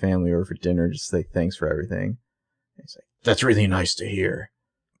you and your family over for dinner just to say thanks for everything. He's like, that's really nice to hear.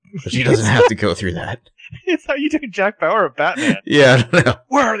 But she doesn't have to go through that. It's how you took Jack Bauer of Batman. Yeah, I don't know.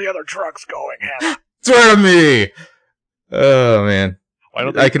 Where are the other trucks going, Hannah? Swear to me! Oh, man.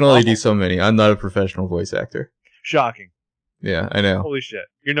 I can only do so many. I'm not a professional voice actor. Shocking. Yeah, I know. Holy shit.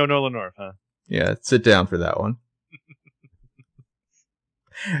 You're no Nolan North, huh? Yeah, sit down for that one.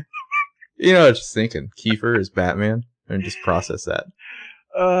 I was just thinking, Kiefer is Batman, and just process that.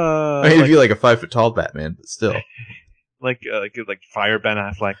 It'd be like a 5-foot-tall Batman, but still. like fire Ben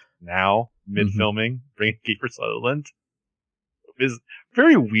Affleck now, mid-filming, bring Kiefer Sutherland. Is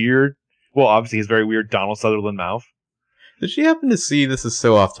very weird. Well, obviously, his very weird Donald Sutherland mouth. Did you happen to see, this is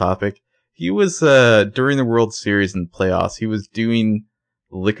so off topic, he was, during the World Series and playoffs, he was doing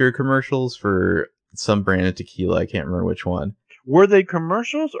liquor commercials for some brand of tequila, I can't remember which one. Were they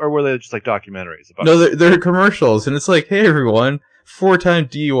commercials, or were they just like documentaries? No, they're commercials, and it's like, hey everyone, 4-time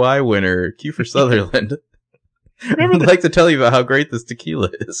DUI winner, Kiefer Sutherland. I'd like to tell you about how great this tequila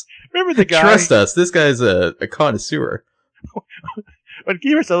is. Remember the guy? Trust us, this guy's a connoisseur. When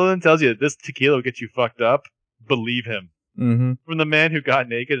Kiefer Sutherland tells you this tequila will get you fucked up, believe him. Mm-hmm. From the man who got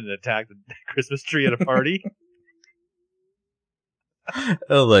naked and attacked the Christmas tree at a party.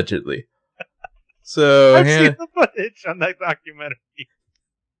 Allegedly. So I've seen the footage on that documentary.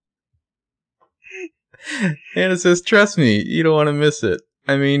 Hannah says, trust me, you don't want to miss it.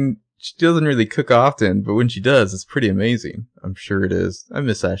 I mean, she doesn't really cook often, but when she does, it's pretty amazing. I'm sure it is. I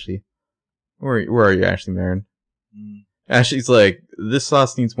miss Ashley. Where are you, Ashley Marin? Ashley's like, this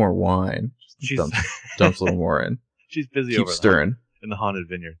sauce needs more wine. Just dumps a little more in. She's busy Keep over stirring. In the haunted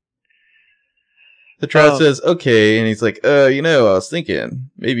vineyard. The Trout says, okay, and he's like, I was thinking,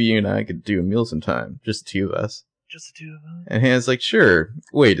 maybe you and I could do a meal sometime. Just the two of us. Just the two of us? And Hannah's like, sure.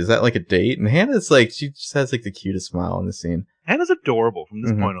 Wait, is that like a date? And Hannah's like, she just has like the cutest smile in the scene. Hannah's adorable from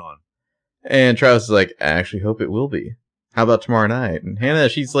this point on. And Travis is like, I actually hope it will be. How about tomorrow night? And Hannah,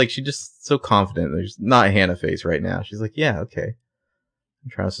 she's just so confident. There's not Hannah face right now. She's like, yeah, okay.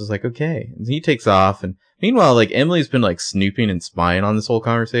 And Travis is like, okay. And he takes off. And meanwhile, like, Emily's been like snooping and spying on this whole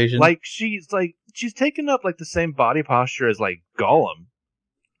conversation. Like, she's taken up like the same body posture as like Gollum.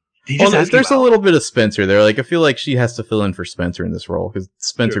 There's a little bit of Spencer there. Like, I feel like she has to fill in for Spencer in this role because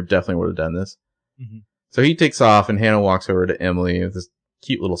Spencer definitely would have done this. Mm-hmm. So he takes off and Hannah walks over to Emily with this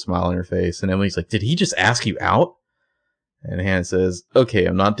cute little smile on her face. And Emily's like, did he just ask you out? And Hannah says, okay,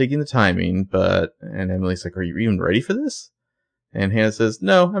 I'm not digging the timing, but... And Emily's like, are you even ready for this? And Hannah says,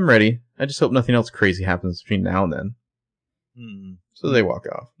 no, I'm ready. I just hope nothing else crazy happens between now and then. So they walk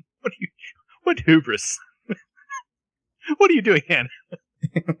off. What hubris? What are you doing, Hannah?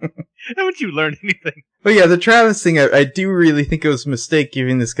 Haven't you learned anything? But yeah, the Travis thing, I do really think it was a mistake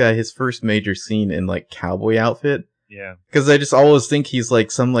giving this guy his first major scene in, like, cowboy outfit. Yeah. Because I just always think he's,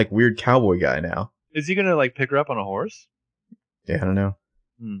 like, some, like, weird cowboy guy now. Is he gonna, like, pick her up on a horse? Yeah, I don't know.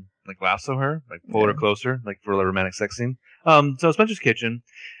 like lasso her, like pull her closer, like for a romantic sex scene. So Spencer's kitchen.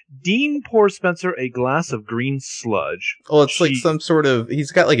 Dean pours Spencer a glass of green sludge. Oh, it's like some sort of.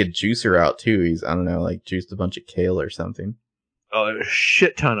 He's got like a juicer out too. He's, I don't know, like juiced a bunch of kale or something. A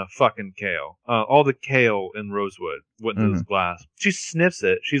shit ton of fucking kale. All the kale in Rosewood went into this glass. She sniffs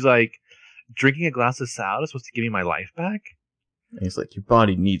it. She's like, drinking a glass of salad is supposed to give me my life back? And he's like, your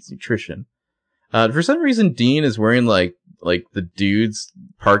body needs nutrition. For some reason, Dean is wearing like the dude's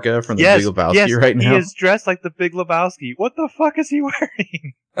parka from the Big Lebowski right now. He is dressed like the Big Lebowski. What the fuck is he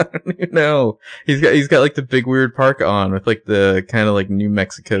wearing? I don't even know. He's got like the big weird parka on with like the kind of like New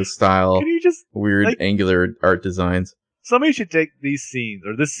Mexico style Can you just, weird like, angular art designs. Somebody should take these scenes,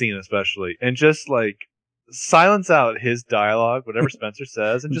 or this scene especially, and just like silence out his dialogue, whatever Spencer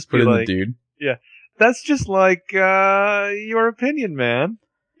says, and just put be in like, the dude. Yeah, that's just like your opinion, man.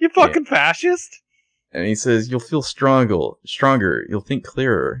 You fucking fascist. And he says, you'll feel stronger, you'll think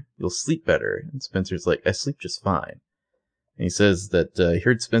clearer, you'll sleep better. And Spencer's like, I sleep just fine. And he says that he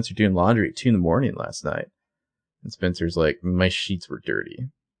heard Spencer doing laundry at 2 a.m. last night. And Spencer's like, my sheets were dirty.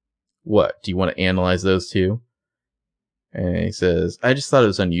 What, do you want to analyze those too? And he says, I just thought it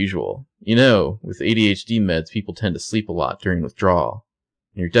was unusual. You know, with ADHD meds, people tend to sleep a lot during withdrawal.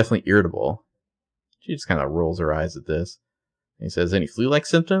 And you're definitely irritable. She just kind of rolls her eyes at this. And he says, any flu-like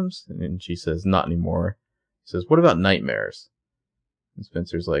symptoms? And she says, not anymore. He says, what about nightmares? And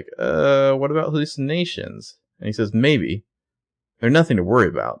Spencer's like, what about hallucinations? And he says, maybe. They're nothing to worry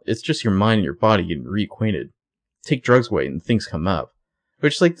about. It's just your mind and your body getting reacquainted. Take drugs away and things come up.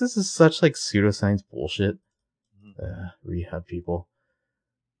 Which, like, this is such, like, pseudoscience bullshit. Rehab people.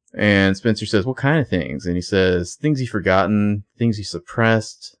 And Spencer says, what kind of things? And he says, things you've forgotten, things you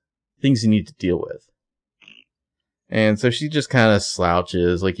suppressed, things you need to deal with. And so she just kind of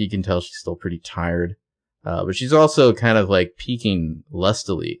slouches, like you can tell she's still pretty tired. But she's also kind of like peeking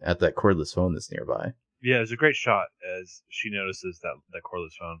lustily at that cordless phone that's nearby. Yeah, there's a great shot as she notices that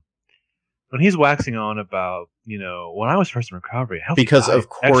cordless phone. When he's waxing on about, you know, when I was first in recovery, because of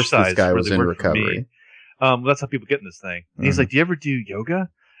course this guy was in recovery. That's how people get in this thing. And he's like, do you ever do yoga?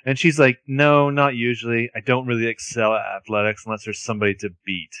 And she's like, no, not usually. I don't really excel at athletics unless there's somebody to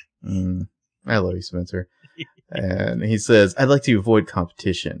beat. I love you, Spencer. And he says, I'd like to avoid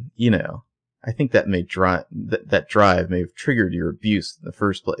competition. You know, I think that that drive may have triggered your abuse in the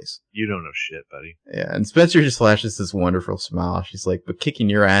first place. You don't know shit, buddy. Yeah, and Spencer just flashes this wonderful smile. She's like, but kicking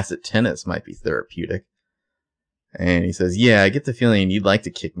your ass at tennis might be therapeutic. And he says, yeah, I get the feeling you'd like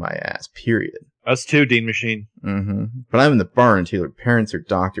to kick my ass, period. Us too, Dean Machine. But I'm in the bar until her parents or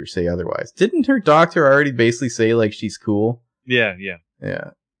doctor say otherwise. Didn't her doctor already basically say, like, she's cool? Yeah.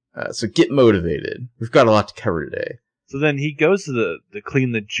 So get motivated. We've got a lot to cover today. So then he goes to the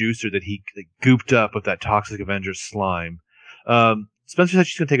clean the juicer that he gooped up with that Toxic Avenger slime. Spencer said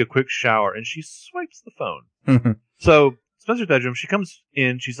she's going to take a quick shower, and she swipes the phone. So Spencer's bedroom, she comes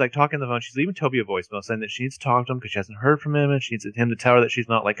in, she's like talking on the phone, she's leaving Toby a voicemail saying that she needs to talk to him because she hasn't heard from him, and she needs him to tell her that she's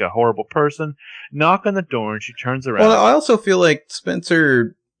not like a horrible person. Knock on the door, and she turns around. Well, I also feel like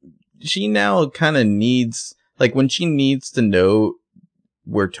Spencer, she now kind of needs, like when she needs to know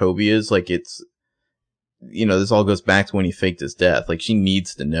where Toby is, like it's, you know, this all goes back to when he faked his death. Like she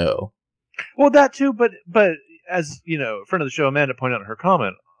needs to know. Well, that too, but as, you know, friend of the show, Amanda pointed out in her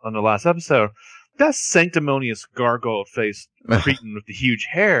comment on the last episode, that sanctimonious gargoyle-faced cretin with the huge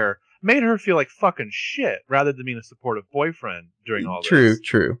hair made her feel like fucking shit rather than being a supportive boyfriend during all this.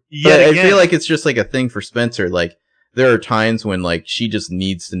 True. But I feel like it's just like a thing for Spencer. Like there are times when like she just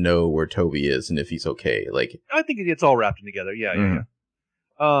needs to know where Toby is and if he's okay. Like I think it's all wrapped in together. Yeah.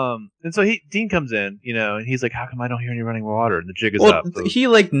 And so Dean comes in, you know, and he's like, "How come I don't hear any running water?" And the jig is up. So he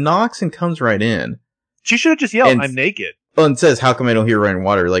like knocks and comes right in. She should have just yelled, "I'm naked." Oh, and says, "How come I don't hear running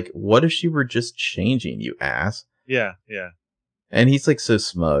water?" Like, what if she were just changing, you ass? Yeah. And he's like so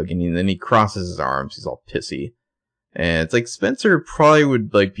smug, and then he crosses his arms. He's all pissy, and it's like Spencer probably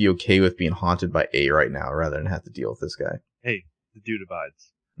would like be okay with being haunted by A right now, rather than have to deal with this guy. Hey, the dude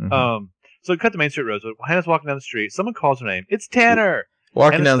abides. So cut to Main Street Rosewood. Hannah's walking down the street. Someone calls her name. It's Tanner.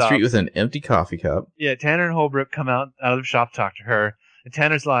 Walking down the street with an empty coffee cup. Yeah, Tanner and Holbrook come out of the shop to talk to her, and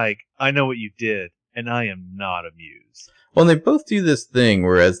Tanner's like, "I know what you did, and I am not amused." Well, and they both do this thing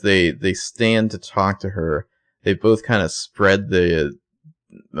where as they stand to talk to her, they both kind of spread the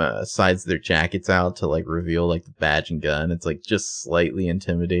sides of their jackets out to like reveal like the badge and gun. It's like just slightly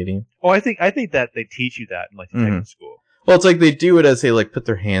intimidating. Oh, I think that they teach you that in like detective school. Well, it's like they do it as they like put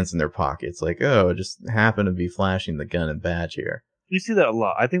their hands in their pockets. Like, oh, just happen to be flashing the gun and badge here. You see that a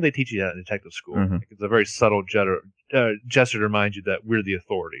lot. I think they teach you that in detective school. Like it's a very subtle gesture to remind you that we're the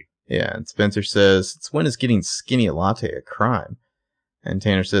authority. Yeah, and Spencer says, it's when is getting skinny a latte a crime? And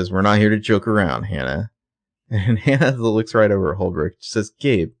Tanner says, we're not here to joke around, Hannah. And Hannah looks right over at Holbrook. She says,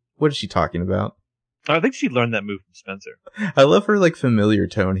 Gabe, what is she talking about? I think she learned that move from Spencer. I love her, like, familiar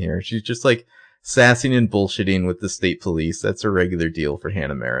tone here. She's just, like, sassing and bullshitting with the state police. That's a regular deal for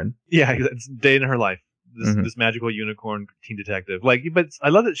Hannah Marin. Yeah, it's day in her life. This magical unicorn teen detective. Like, but I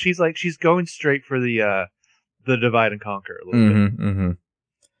love that she's going straight for the divide and conquer a little bit. Mm-hmm.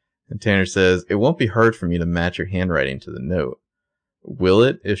 And Tanner says, it won't be hard for me to match your handwriting to the note. Will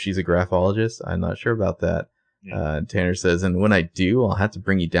it, if she's a graphologist? I'm not sure about that. Yeah. Tanner says, and when I do, I'll have to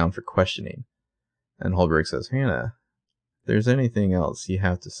bring you down for questioning. And Holbrook says, Hannah, if there's anything else you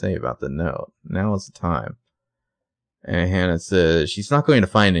have to say about the note, now is the time. And Hannah says, she's not going to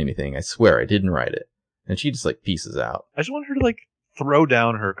find anything. I swear, I didn't write it. And she just, like, pieces out. I just want her to, like, throw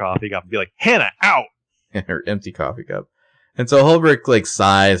down her coffee cup and be like, Hannah, out! And her empty coffee cup. And so Holbrook, like,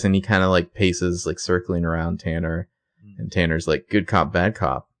 sighs, and he kind of, like, paces, like, circling around Tanner. And Tanner's like, good cop, bad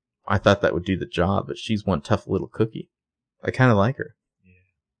cop. I thought that would do the job, but she's one tough little cookie. I kind of like her. Yeah.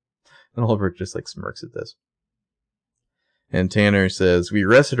 And Holbrook just, like, smirks at this. And Tanner says, we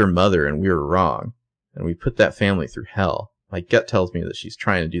arrested her mother, and we were wrong. And we put that family through hell. My gut tells me that she's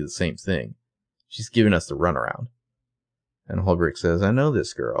trying to do the same thing. She's giving us the runaround. And Holbrook says, I know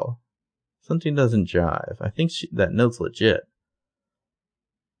this girl. Something doesn't jive. I think that note's legit.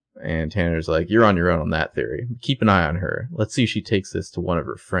 And Tanner's like, you're on your own on that theory. Keep an eye on her. Let's see if she takes this to one of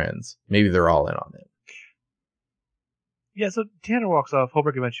her friends. Maybe they're all in on it. Yeah, so Tanner walks off.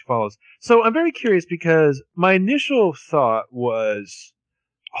 Holbrook eventually follows. So I'm very curious because my initial thought was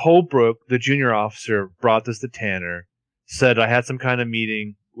Holbrook, the junior officer, brought this to Tanner, said I had some kind of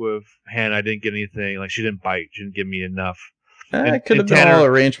meeting with Hannah. I didn't get anything. Like, she didn't bite. She didn't give me enough. It could have been all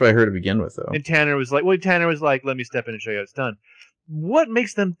arranged by her to begin with, though. And Tanner was like, let me step in and show you how it's done. What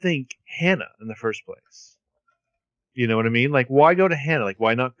makes them think Hannah in the first place? You know what I mean? Like, why go to Hannah? Like,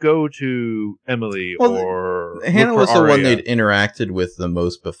 why not go to Emily or Hannah was the one they'd interacted with the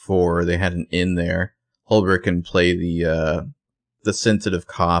most before. They had an in there. Holbrook can play the sensitive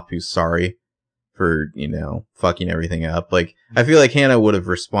cop who's sorry for, fucking everything up. Like, I feel like Hannah would have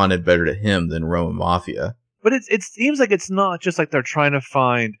responded better to him than Roma Mafia. But it seems like it's not just like they're trying to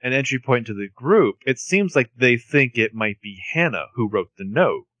find an entry point into the group. It seems like they think it might be Hannah who wrote the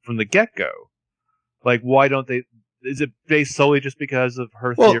note from the get-go. Like, why don't they... Is it based solely just because of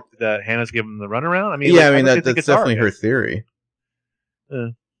her theory that Hannah's giving them the runaround? I mean, that's definitely her theory.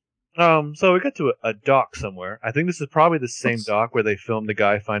 So we got to a dock somewhere. I think this is probably the same dock where they filmed the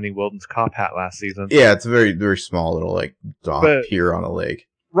guy finding Wilden's cop hat last season. Yeah, it's a very, very small little, like, dock pier on a lake.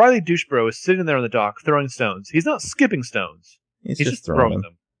 Riley Douchebro is sitting there on the dock throwing stones. He's not skipping stones. He's just throwing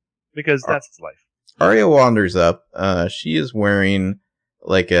them. Because that's his life. Arya wanders up. She is wearing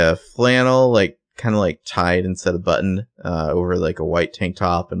like a flannel, like kind of like tied instead of buttoned, over like a white tank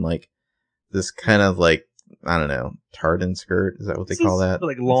top and like this kind of like, I don't know, tartan skirt. Is that what they call that?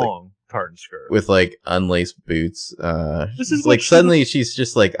 Like long tartan skirt. With like unlaced boots. This is like suddenly she's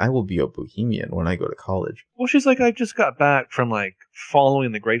just like, I will be a bohemian when I go to college. Well, she's like, I just got back from like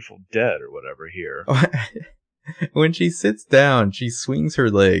following the Grateful Dead or whatever here. When she sits down, she swings her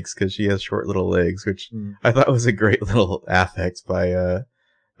legs because she has short little legs, which I thought was a great little affect by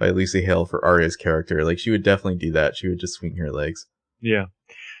Lucy Hale for Arya's character. Like, she would definitely do that. She would just swing her legs. Yeah.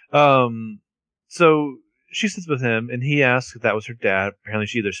 So she sits with him, and he asks if that was her dad. Apparently,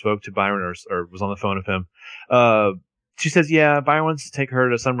 she either spoke to Byron or was on the phone with him. She says, yeah, Byron wants to take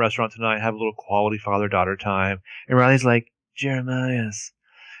her to some restaurant tonight, have a little quality father-daughter time. And Riley's like, Jeremiah's.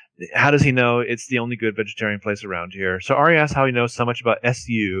 How does he know it's the only good vegetarian place around here? So Arya asks how he knows so much about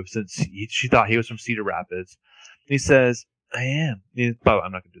SU since she thought he was from Cedar Rapids. And he says, I am. I'm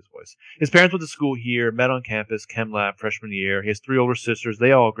not going to do his voice. His parents went to school here, met on campus, chem lab, freshman year. He has 3 older sisters.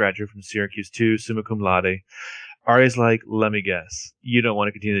 They all graduated from Syracuse too, summa cum laude. Arya's like, let me guess. You don't want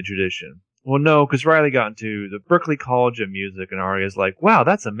to continue the tradition. Well, no, because Riley got into the Berklee College of Music, and Arya's like, wow,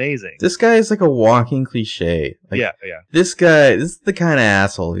 that's amazing. This guy is like a walking cliche. Like, yeah. This is the kind of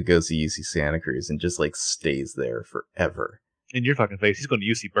asshole who goes to UC Santa Cruz and just like stays there forever. In your fucking face, he's going to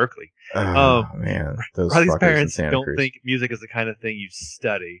UC Berkeley. Oh, man. Those Riley's parents in Santa don't Cruz. think music is the kind of thing you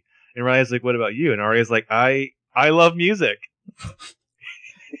study. And Riley's like, what about you? And Arya's like, I love music.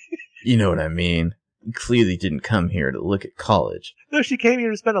 You know what I mean. You clearly didn't come here to look at college. No, she came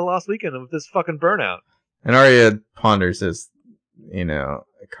here to spend a lost weekend with this fucking burnout. And Arya ponders as,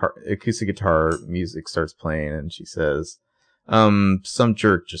 acoustic guitar music starts playing, and she says, some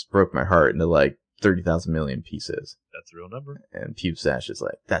jerk just broke my heart into like 30,000 million pieces. That's a real number. And Pubesash is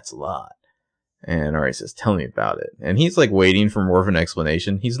like, that's a lot. And Arya says, tell me about it. And he's like waiting for more of an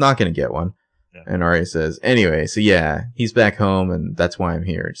explanation. He's not going to get one. Yeah. And Arya says, anyway, so yeah, he's back home, and that's why I'm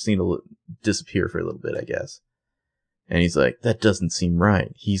here. Just need to disappear for a little bit, I guess. And he's like, that doesn't seem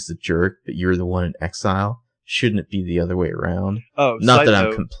right. He's the jerk, but you're the one in exile. Shouldn't it be the other way around? Oh, not that I'm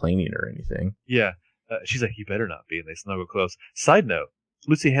note, complaining or anything. Yeah. She's like, you better not be. And they snuggle close. Side note,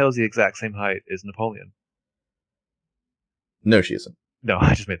 Lucy Hale is the exact same height as Napoleon. No, she isn't. No,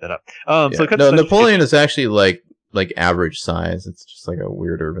 I just made that up. So no, Napoleon is actually like average size. It's just like a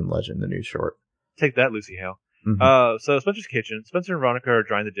weird urban legend, the new short. Take that, Lucy Hale. Mm-hmm. So Spencer's kitchen. Spencer and Veronica are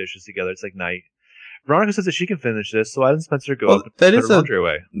drying the dishes together. It's like night. Veronica says that she can finish this, so why doesn't Spencer go up and put her laundry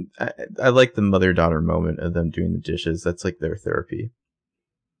away? I like the mother-daughter moment of them doing the dishes. That's like their therapy.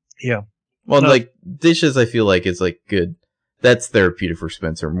 Yeah. Well, like dishes, I feel like is like good. That's therapeutic for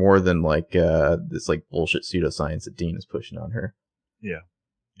Spencer more than like this like bullshit pseudoscience that Dean is pushing on her. Yeah.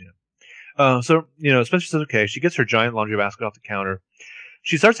 So Spencer says okay. She gets her giant laundry basket off the counter.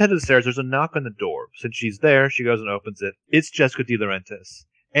 She starts to head to the stairs. There's a knock on the door. Since she's there, she goes and opens it. It's Jessica De Laurentiis.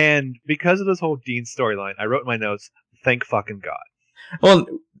 And because of this whole Dean storyline, I wrote in my notes, thank fucking God. Well,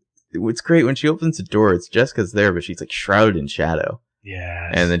 it's great when she opens the door. It's Jessica's there, but she's like shrouded in shadow. Yeah.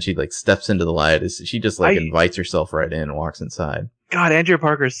 And then she like steps into the light. She just like invites herself right in and walks inside. God, Andrea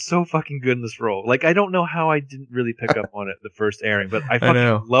Parker is so fucking good in this role. Like, I don't know how I didn't really pick up on it the first airing, but I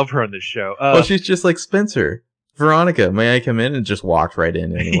fucking love her on this show. Well, she's just like Spencer. Veronica, may I come in? And just walked right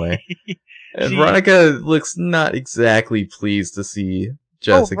in anyway. And Veronica looks not exactly pleased to see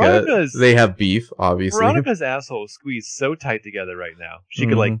Jessica. They have beef, obviously. Veronica's asshole is squeezed so tight together right now. She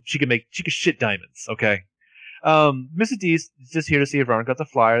could shit diamonds. Okay. Mrs. D's just here to see if Veronica got the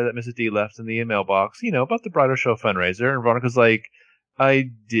flyer that Mrs. D left in the mailbox. About the bridal show fundraiser. And Veronica's like,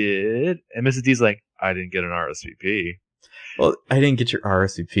 I did. And Mrs. D's like, I didn't get an RSVP. Well, I didn't get your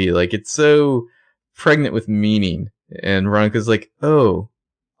RSVP. Like, it's so pregnant with meaning. And Veronica's like, oh,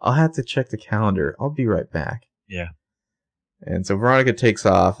 I'll have to check the calendar. I'll be right back. Yeah. And so Veronica takes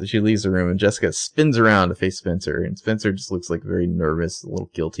off, and she leaves the room, and Jessica spins around to face Spencer, and Spencer just looks like very nervous, a little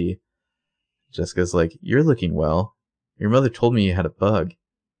guilty. Jessica's like, you're looking well. Your mother told me you had a bug.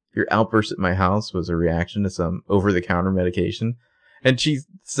 Your outburst at my house was a reaction to some over-the-counter medication. And she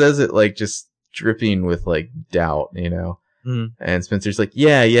says it like just dripping with like doubt, Mm. And Spencer's like,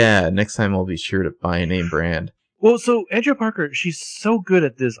 yeah, next time I'll be sure to buy a name brand. Well, so Andrea Parker, she's so good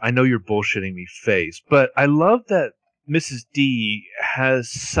at this, I know you're bullshitting me face, but I love that Mrs. D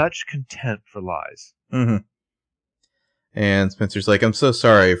has such contempt for lies. Mm-hmm. And Spencer's like, I'm so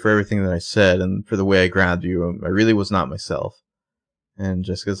sorry for everything that I said and for the way I grabbed you. I really was not myself. And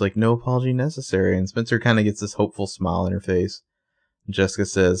Jessica's like, no apology necessary. And Spencer kind of gets this hopeful smile on her face. And Jessica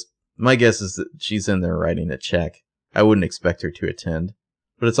says, my guess is that she's in there writing a check. I wouldn't expect her to attend.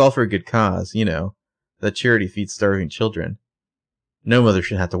 But it's all for a good cause, That charity feeds starving children. No mother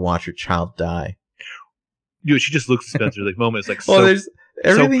should have to watch her child die. She just looks at Spencer like moment. It's like well, there's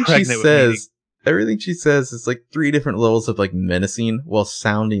everything she says. Everything she says is like 3 different levels of like menacing while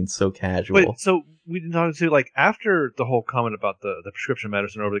sounding so casual. But so we didn't talk to like after the whole comment about the prescription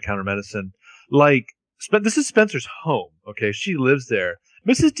medicine, over the counter medicine. Like this is Spencer's home. Okay, she lives there.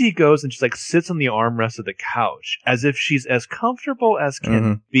 Mrs. D goes and just like sits on the armrest of the couch as if she's as comfortable as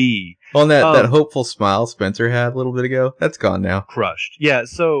can be. Well, and that hopeful smile Spencer had a little bit ago, that's gone now. Crushed. Yeah,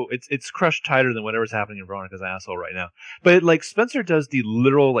 so it's crushed tighter than whatever's happening in Veronica's asshole right now. But like Spencer does the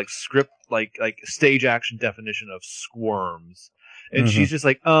literal like script like stage action definition of squirms. And she's just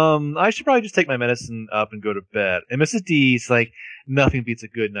like, I should probably just take my medicine up and go to bed. And Mrs. D's like, nothing beats a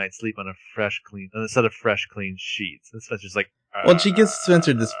good night's sleep on a set of fresh, clean sheets. And Spencer's like, well, she gives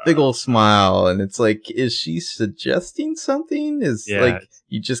Spencer this big old smile, and it's like, is she suggesting something? Like,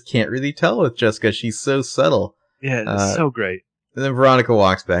 you just can't really tell with Jessica. She's so subtle. Yeah, it's so great. And then Veronica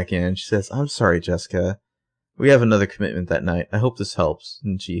walks back in, and she says, I'm sorry, Jessica. We have another commitment that night. I hope this helps.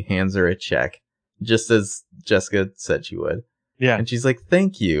 And she hands her a check, just as Jessica said she would. Yeah. And she's like,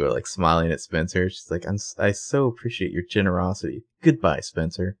 thank you, like smiling at Spencer. She's like, I so appreciate your generosity. Goodbye,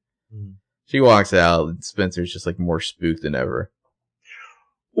 Spencer. Mm. She walks out, and Spencer's just like more spooked than ever.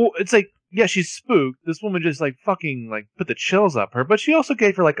 Well, it's like, yeah, she's spooked. This woman just like fucking like put the chills up her, but she also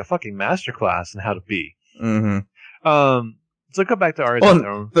gave her like a fucking masterclass in how to be. Mm-hmm. So come back to Arya.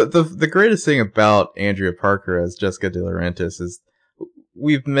 The greatest thing about Andrea Parker as Jessica De Laurentiis is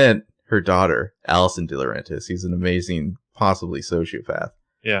we've met her daughter, Allison De Laurentiis. He's an amazing, possibly sociopath.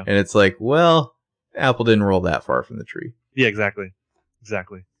 Yeah. And it's like, well, apple didn't roll that far from the tree. Yeah, exactly.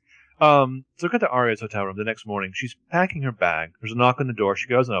 So cut to Arya's hotel room the next morning. She's packing her bag. There's a knock on the door. She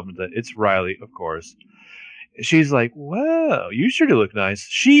goes and opens it. It's Riley, of course. She's like, wow, you sure do look nice.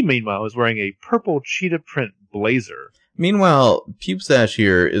 She, meanwhile, is wearing a purple cheetah print blazer. Meanwhile, Pubestash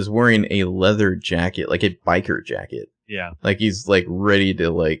here is wearing a leather jacket, like a biker jacket. Yeah. Like he's like ready to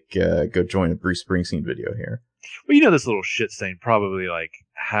like go join a Bruce Springsteen video here. Well, you know, this little shit stain probably like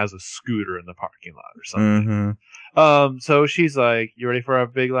has a scooter in the parking lot or something. Mm-hmm. So she's like, "You ready for our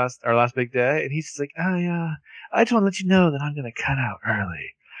last big day?" And he's just like, "Oh yeah, I just want to let you know that I'm gonna cut out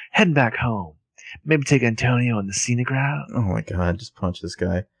early, heading back home. Maybe take Antonio on the scenic route." Oh my god, just punch this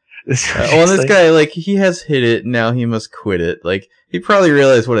guy. This guy, like, he has hit it, now he must quit it. Like, he probably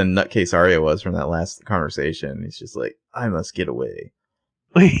realized what a nutcase Arya was from that last conversation. He's just like, I must get away.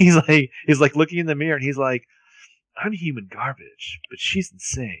 He's like looking in the mirror and he's like, "I'm human garbage, but she's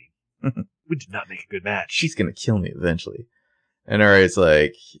insane. We did not make a good match. She's gonna kill me eventually." And Arya's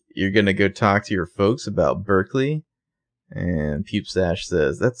like, "You're gonna go talk to your folks about Berkeley?" And Pubestash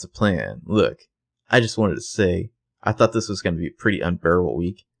says, "That's the plan. Look, I just wanted to say, I thought this was gonna be a pretty unbearable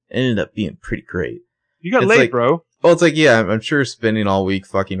week. It ended up being pretty great." You got It's late, like, bro. Well, it's like, yeah, I'm sure spending all week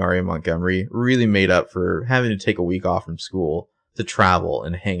fucking Arya Montgomery really made up for having to take a week off from school to travel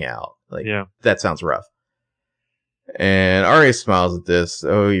and hang out. Like, Yeah. that sounds rough. And Arya smiles at this.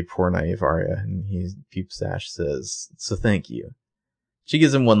 "Oh, you poor naive Arya." And Pubestash says, "So thank you." She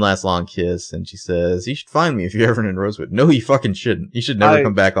gives him one last long kiss, and she says, "You should find me if you're ever in Rosewood." No, you fucking shouldn't. You should never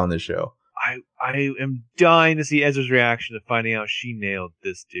come back on this show. I am dying to see Ezra's reaction to finding out she nailed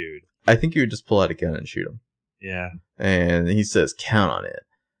this dude. I think you would just pull out a gun and shoot him. Yeah. And he says, "Count on it."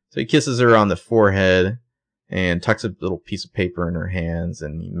 So he kisses her on the forehead and tucks a little piece of paper in her hands,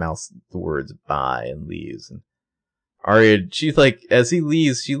 and he mouths the words "bye" and leaves. And Arya, she's like, as he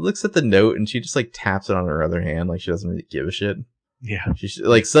leaves, she looks at the note and she just like taps it on her other hand, like she doesn't really give a shit. Yeah. She's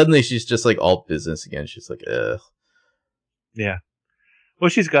like, suddenly she's just like all business again. She's like, ugh. Yeah. Well,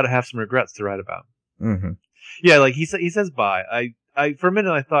 she's got to have some regrets to write about. Mm-hmm. Yeah, like he says bye. I for a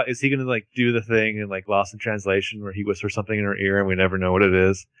minute I thought, is he gonna like do the thing in like Lost in Translation where he whispers something in her ear and we never know what it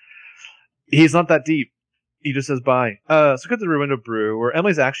is? He's not that deep. He just says bye. So go to the Ruined Brew where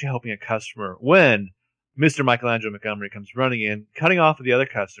Emily's actually helping a customer when Mr. Michelangelo Montgomery comes running in, cutting off with the other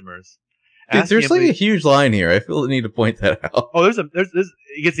customers. Dude, there's Emily, like a huge line here. I feel the need to point that out. Oh, it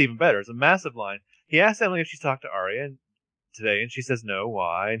gets even better. It's a massive line. He asks Emily if she's talked to Arya today, and she says no.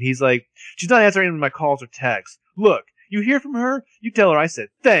 Why? And he's like, "She's not answering my calls or texts. Look, you hear from her, you tell her I said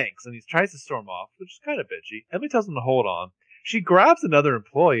thanks." And he tries to storm off, which is kind of bitchy. Emily tells him to hold on. She grabs another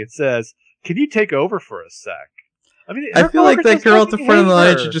employee and says, "Can you take over for a sec?" I mean, I feel like that girl at the front of the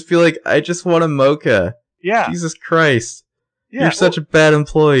line should just be like, "I just want a mocha." Yeah. Jesus Christ. Yeah, You're such a bad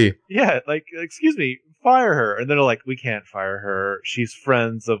employee. Yeah, like, excuse me, fire her. And then they're like, "We can't fire her. She's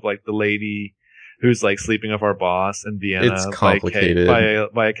friends of like the lady who's like sleeping with our boss in Vienna." It's complicated.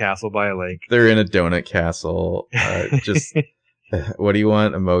 By a castle, by a lake. They're in a donut castle. Just, what do you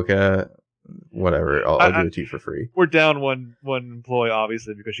want? A mocha? Whatever. I'll give it to you for free. We're down one employee,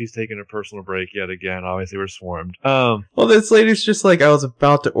 obviously, because she's taking a personal break yet again. Obviously, we're swarmed. Well, this lady's just like, I was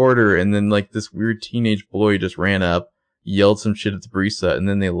about to order, and then like this weird teenage boy just ran up, yelled some shit at the barista, and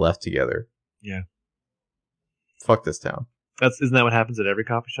then they left together. Yeah. Fuck this town. Isn't that what happens at every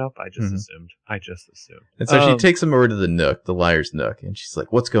coffee shop? I just assumed. And so she takes him over to the Nook, the Liar's Nook, and she's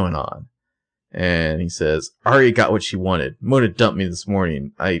like, "What's going on?" And he says, "Arya got what she wanted. Mona dumped me this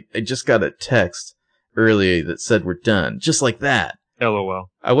morning. I just got a text earlier that said we're done. Just like that." LOL.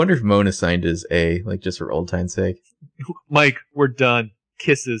 I wonder if Mona signed his A, like just for old time's sake. Mike, we're done.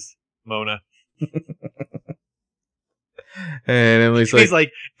 Kisses, Mona. And Emily's He's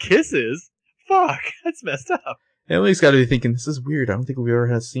like, "Kisses? Fuck, that's messed up." Emily's got to be thinking, this is weird. I don't think we've ever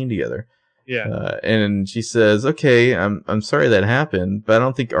had a scene together. Yeah. And she says, "Okay, I'm sorry that happened, but I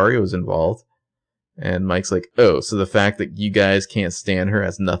don't think Arya was involved." And Mike's like, "Oh, so the fact that you guys can't stand her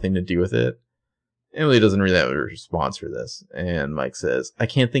has nothing to do with it?" Emily doesn't really have a response for this. And Mike says, "I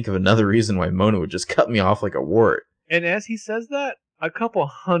can't think of another reason why Mona would just cut me off like a wart." And as he says that, a couple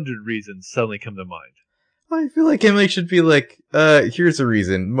hundred reasons suddenly come to mind. I feel like Emily should be like, here's a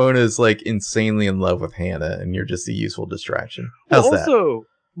reason. Mona's like insanely in love with Hannah, and you're just a useful distraction. How's that? Also,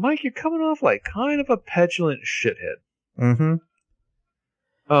 Mike, you're coming off like kind of a petulant shithead. Mm-hmm.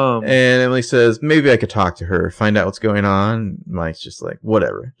 And Emily says, "Maybe I could talk to her, find out what's going on." Mike's just like,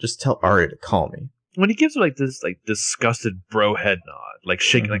 "Whatever. Just tell Arya to call me." When he gives her like this like disgusted bro head nod, like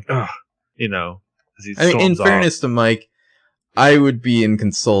shaking like, ugh, you know. As he in storms fairness off. to Mike, I would be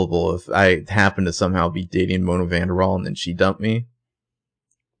inconsolable if I happened to somehow be dating Mona Vanderwaal and then she dumped me.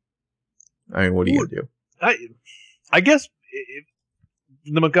 I mean, what are you gonna do? I guess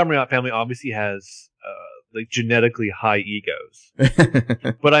the Montgomery family obviously has like genetically high egos.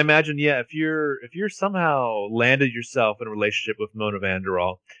 But I imagine, if you're somehow landed yourself in a relationship with Mona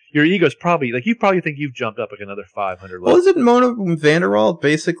Vanderall, your ego's probably like you probably think you've jumped up like another 500 levels. Well, isn't Mona Vanderall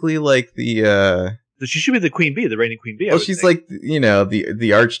basically like the? She should be the queen bee, the reigning queen bee. Well, she's think. Like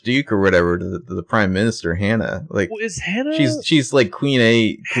the Archduke or whatever to the Prime Minister Hannah. Like, well, is Hannah? She's like Queen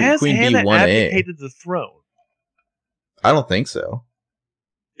A. Queen Hannah B1A. abdicated the throne? I don't think so.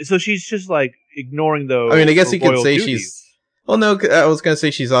 So she's just like ignoring those. I mean, I guess you could say duties. She's. Well, no, I was gonna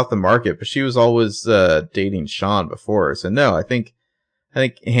say she's off the market, but she was always dating Sean before. So no, I think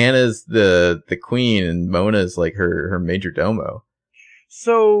Hannah's the queen and Mona's like her major domo.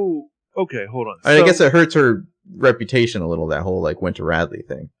 So okay, hold on. I guess it hurts her reputation a little, that whole like Winter Radley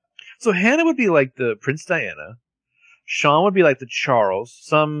thing. So Hannah would be like the Prince Diana. Sean would be like the Charles.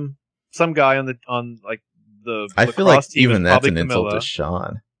 Some guy on like the. I feel like even that's an insult to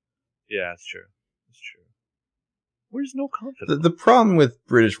Sean. Yeah, it's true. It's true. Where's no confidence? The problem with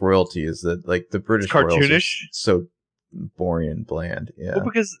British royalty is that like the British royalty is so boring and bland. Yeah. Well,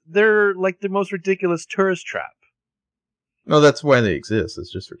 because they're like the most ridiculous tourist trap. No, that's why they exist.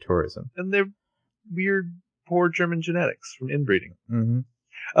 It's just for tourism. And they're weird, poor German genetics from inbreeding.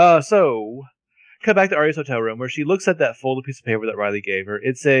 Mm-hmm. So, cut back to Arya's hotel room where she looks at that folded piece of paper that Riley gave her.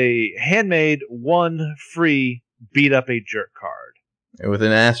 It's a handmade, 1 free, beat up a jerk card. And with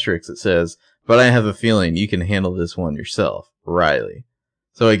an asterisk, it says, "But I have a feeling you can handle this one yourself, Riley."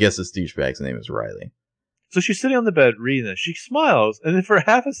 So I guess this douchebag's name is Riley. So she's sitting on the bed reading this. She smiles, and then for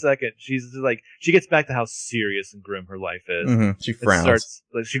half a second, she's just like, she gets back to how serious and grim her life is. Mm-hmm. She frowns.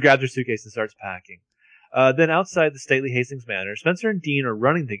 She grabs her suitcase and starts packing. Then outside the stately Hastings Manor, Spencer and Dean are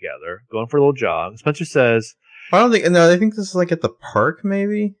running together, going for a little jog. Spencer says, I think this is like at the park,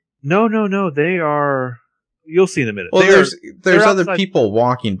 maybe? No. They are... You'll see in a minute. Well, there's other people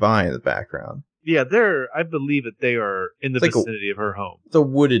walking by in the background. Yeah, I believe that they are in the vicinity of her home. The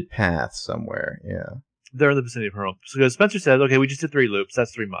wooded path somewhere, yeah. They're in the vicinity of her home. So Spencer says, okay, we just did 3 loops.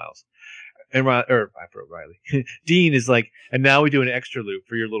 That's 3 miles. And I wrote Riley. Dean is like, and now we do an extra loop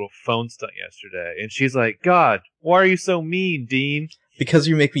for your little phone stunt yesterday. And she's like, God, why are you so mean, Dean? Because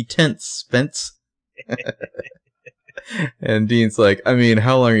you make me tense, Spence. And Dean's like, I mean,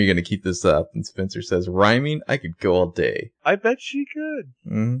 how long are you going to keep this up? And Spencer says, rhyming? I could go all day. I bet she could.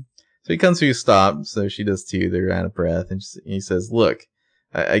 Mm-hmm. So he comes to a stop, so she does too. They're out of breath. And he says, look,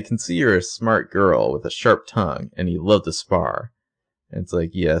 I can see you're a smart girl with a sharp tongue, and you love to spar. And it's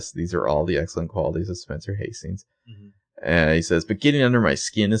like, yes, these are all the excellent qualities of Spencer Hastings. Mm-hmm. And he says, but getting under my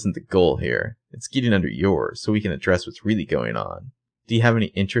skin isn't the goal here. It's getting under yours, so we can address what's really going on. Do you have any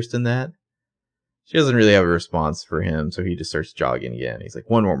interest in that? She doesn't really have a response for him, so he just starts jogging again. He's like,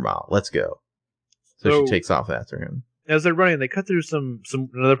 1 more mile, let's go. So she takes off after him. As they're running, they cut through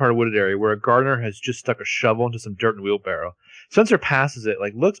another part of a wooded area where a gardener has just stuck a shovel into some dirt and wheelbarrow. Spencer passes it,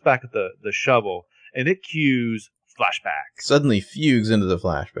 like looks back at the shovel, and it cues flashback. Suddenly fugues into the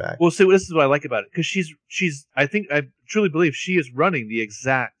flashback. Well, see, this is what I like about it, because I truly believe she is running the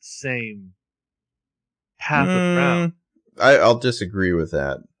exact same path of ground. I'll disagree with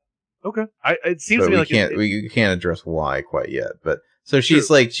that. Okay. It seems to me like we can't address why quite yet, but so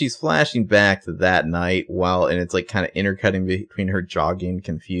she's flashing back to that night and it's like kind of intercutting between her jogging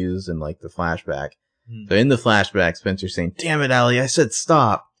confused and like the flashback. So in the flashback, Spencer's saying, "Damn it, Allie, I said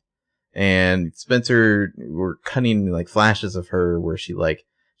stop." And Spencer, we're cutting like flashes of her where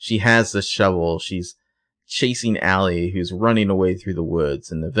she has the shovel. She's chasing Allie, who's running away through the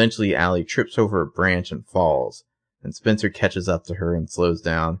woods, and eventually Allie trips over a branch and falls. And Spencer catches up to her and slows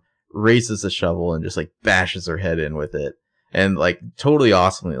down, raises the shovel, and just like bashes her head in with it. And like totally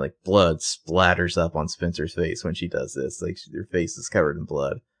awesomely, like blood splatters up on Spencer's face when she does this. Like her face is covered in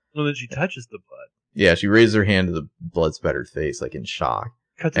blood. Well, then she touches the blood. Yeah, she raises her hand to the blood spattered face, like in shock.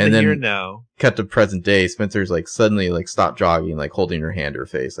 Cut to the here and now. Cut to present day. Spencer's like suddenly like stopped jogging, like holding her hand to her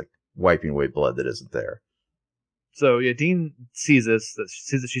face, like wiping away blood that isn't there. So yeah, Dean sees that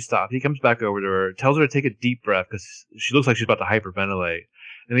she stopped. He comes back over to her, tells her to take a deep breath because she looks like she's about to hyperventilate.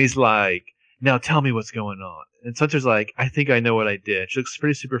 And he's like, "Now tell me what's going on." And Spencer's like, "I think I know what I did." She looks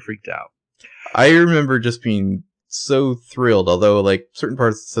pretty super freaked out. I remember just being so thrilled, although like certain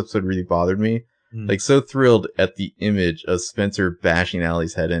parts of this episode really bothered me. Like so thrilled at the image of Spencer bashing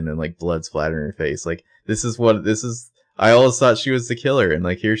Allie's head in and like blood splattering her face. Like this is. I always thought she was the killer, and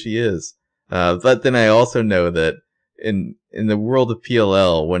like here she is. But then I also know that in the world of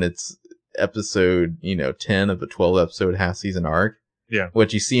PLL, when it's episode 10 of a 12 episode half season arc,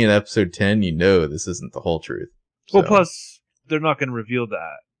 what you see in episode 10, this isn't the whole truth. So. Well, plus they're not going to reveal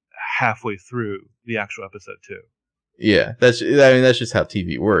that halfway through the actual episode too. Yeah, that's just how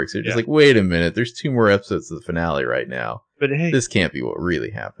TV works. They're just like, wait a minute, there's 2 more episodes of the finale right now. But hey, this can't be what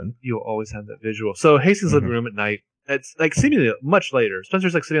really happened. You'll always have that visual. So Hastings' living room at night. It's like seemingly much later.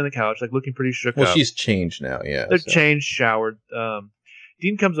 Spencer's like sitting on the couch, like looking pretty shook up. Well, she's changed now. Yeah, they're changed, showered.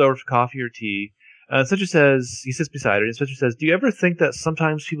 Dean comes over for coffee or tea. Spencer says, he sits beside her, and Spencer says, "Do you ever think that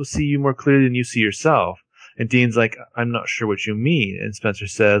sometimes people see you more clearly than you see yourself?" And Dean's like, "I'm not sure what you mean." And Spencer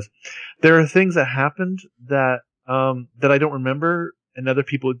says, "There are things that happened that I don't remember, and other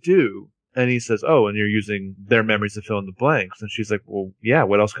people do." And he says, "Oh, and you're using their memories to fill in the blanks." And she's like, "Well, yeah,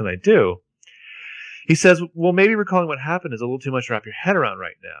 what else can I do?" He says, "Well, maybe recalling what happened is a little too much to wrap your head around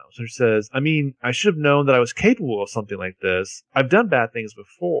right now." So she says, "I mean, I should have known that I was capable of something like this. I've done bad things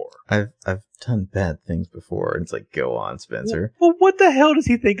before." I've done bad things before. And it's like, go on, Spencer. Well, what the hell does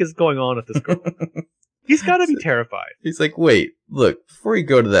he think is going on with this girl? He's got to be terrified. He's like, wait, look, before you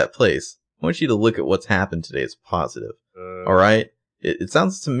go to that place, I want you to look at what's happened today as positive. All right? It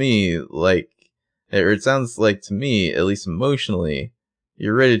sounds to me like, to me, at least emotionally,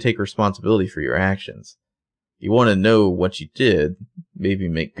 you're ready to take responsibility for your actions. You want to know what you did, maybe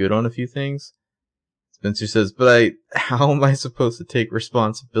make good on a few things. Spencer says, "But how am I supposed to take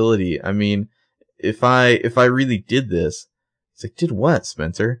responsibility? I mean, if I really did this," it's like, "Did what,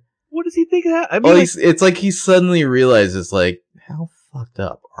 Spencer?" What does he think of that? I mean, it's like he suddenly realizes, like, how fucked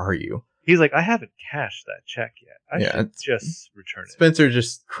up are you? He's like, "I haven't cashed that check yet. I should just return it." Spencer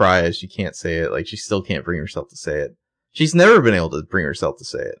just cries. She can't say it. Like, she still can't bring herself to say it. She's never been able to bring herself to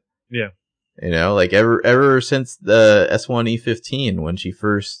say it. Yeah. You know, like ever since the S1E15, when she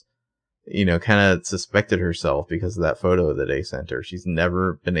first, kind of suspected herself because of that photo that they sent her, she's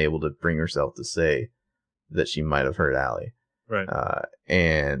never been able to bring herself to say that she might have hurt Allie. Right.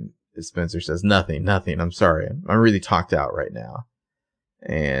 And Spencer says, nothing. I'm sorry. I'm really talked out right now.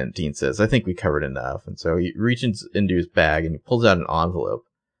 And Dean says, "I think we covered enough." And so he reaches into his bag and he pulls out an envelope.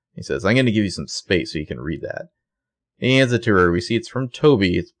 He says, "I'm going to give you some space so you can read that." He hands it to her. We see it's from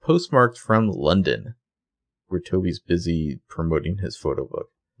Toby. It's postmarked from London, where Toby's busy promoting his photo book.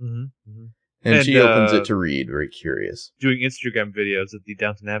 Mm-hmm. Mm-hmm. And she opens it to read, very curious. Doing Instagram videos at the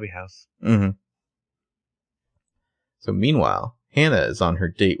Downton Abbey house. Mm-hmm. So meanwhile, Hannah is on her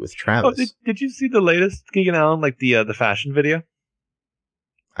date with Travis. Oh, did you see the latest Keegan Allen, like the fashion video?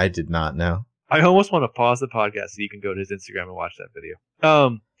 I did not know. I almost want to pause the podcast so you can go to his Instagram and watch that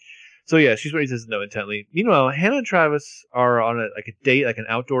video. So yeah, she's ready to know intently. Meanwhile, Hannah and Travis are on a date, like an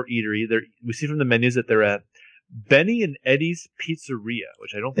outdoor eatery. We see from the menus that they're at Benny and Eddie's Pizzeria,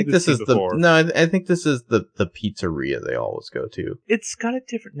 which I don't think this we've seen before. I think this is the pizzeria they always go to. It's got a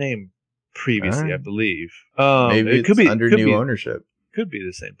different name previously, I believe. Maybe it could be under new ownership. Could be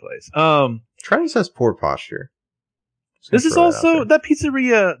the same place. Travis has poor posture. This is also that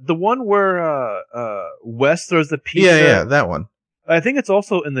pizzeria, the one where Wes throws the pizza. Yeah, that one. I think it's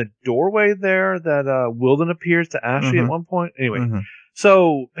also in the doorway there that Wilden appears to Ashley at one point. Anyway,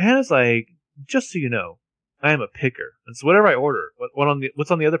 so Hannah's like, "Just so you know, I am a picker, and so whatever I order,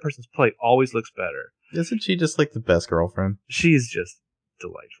 what's on the other person's plate always looks better." Isn't she just like the best girlfriend? She's just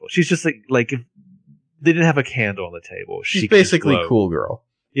delightful. She's just like if they didn't have a candle on the table, she's basically cool girl.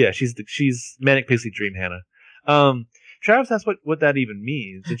 Yeah, she's manic pixie dream Hannah. Travis asks what that even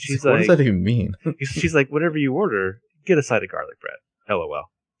means, and she's like, "What does that even mean?" She's like, "Whatever you order, get a side of garlic bread." LOL.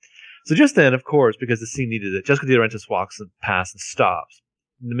 So just then, of course, because the scene needed it, Jessica De Laurentiis walks past and stops.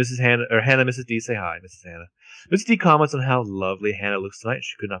 Hannah and Mrs. D say hi, Mrs. Hannah. Mrs. D comments on how lovely Hannah looks tonight.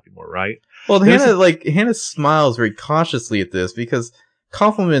 She could not be more right. Well, Hannah smiles very cautiously at this because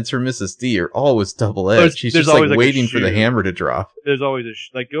compliments from Mrs. D are always double-edged. She's just like waiting for the hammer to drop. There's always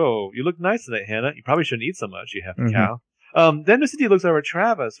 "Oh, you look nice tonight, Hannah. You probably shouldn't eat so much, you hefty cow." Then Mrs. D looks over at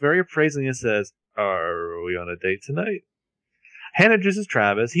Travis very appraisingly and says, "Are we on a date tonight?" Hannah introduces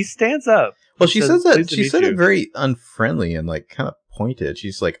Travis. He stands up. Well, she says that she said it very unfriendly and like kind of pointed.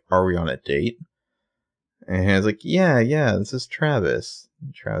 She's like, "Are we on a date?" And Hannah's like, Yeah, this is Travis."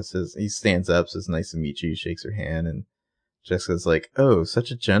 And Travis says, he stands up, says, "Nice to meet you," shakes her hand, and Jessica's like, "Oh,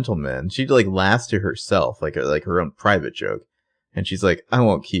 such a gentleman." She like laughs to herself, like her own private joke, and she's like, "I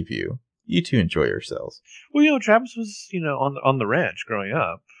won't keep you. You two enjoy yourselves." Well, Travis was, on the ranch growing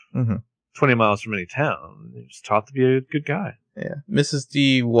up, 20 miles from any town. He was taught to be a good guy. Yeah. Mrs.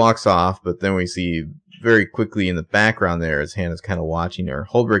 D walks off, but then we see very quickly in the background there, as Hannah's kind of watching her,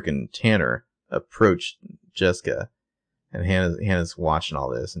 Holbrook and Tanner approach Jessica, and Hannah's watching all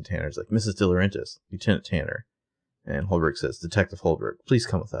this, and Tanner's like, "Mrs. De Laurentiis, Lieutenant Tanner," and Holbrook says, "Detective Holbrook, please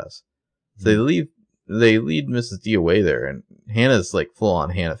come with us." So they lead Mrs. D away there, and Hannah's like full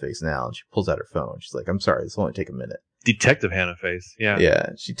on Hannah face now, and she pulls out her phone. She's like, "I'm sorry, this will only take a minute." Detective Hannah face, yeah. Yeah,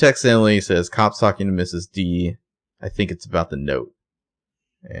 she texts Emily, says, "Cops talking to Mrs. D. I think it's about the note.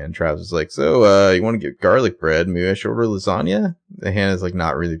 And Travis is like, so, you want to get garlic bread? Maybe I should order lasagna? And Hannah's like,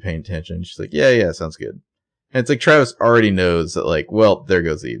 not really paying attention. She's like, yeah, sounds good. And it's like Travis already knows that, like, well, there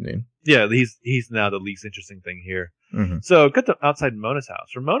goes the evening. Yeah, he's now the least interesting thing here. Mm-hmm. So, cut to outside Mona's house.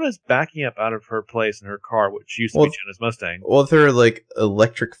 Mona's backing up out of her place in her car, which used to be Jenna's Mustang. Well, there like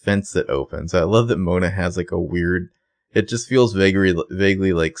electric fence that opens. I love that Mona has like a weird. It just feels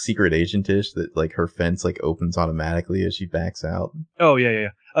vaguely like secret agentish that like her fence like opens automatically as she backs out. Oh yeah.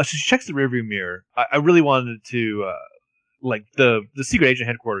 So she checks the rearview mirror. I really wanted to like the secret agent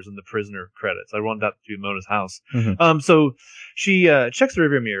headquarters in the prisoner credits. I wanted that to be Mona's house. Mm-hmm. So she checks the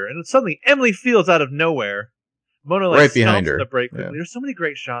rearview mirror, and suddenly Emily Fields out of nowhere. Mona like right behind her. The brake quickly. Yeah. There's so many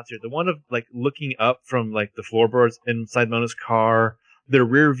great shots here. The one of like looking up from like the floorboards inside Mona's car. The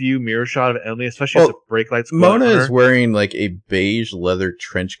rear view mirror shot of Emily, especially as the brake lights. Mona is wearing like a beige leather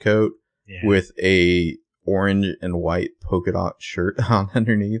trench coat with a orange and white polka dot shirt on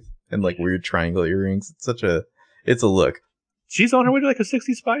underneath and like weird triangle earrings. It's a look. She's on her way to like a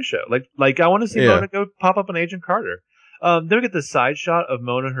 60s spy show. Like I want to see Mona go pop up on Agent Carter. Then we get the side shot of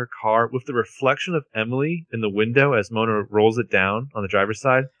Mona in her car with the reflection of Emily in the window as Mona rolls it down on the driver's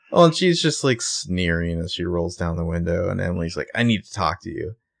side. Oh, and she's just like sneering as she rolls down the window, and Emily's like, I need to talk to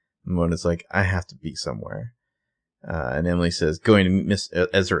you. And Mona's like, I have to be somewhere. And Emily says, going to meet Miss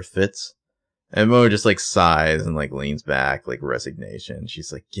Ezra Fitz. And Mona just like sighs and like leans back, like resignation.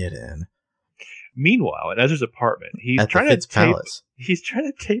 She's like, get in. Meanwhile, at Ezra's apartment, he's at trying the Fitz to tape, Palace. He's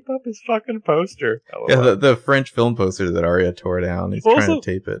trying to tape up his fucking poster. Yeah, the French film poster that Arya tore down. He's trying to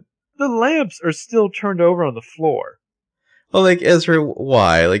tape it. The lamps are still turned over on the floor. Well, like, Ezra,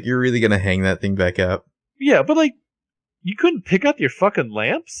 why? Like, you're really gonna hang that thing back up? Yeah, but, like, you couldn't pick up your fucking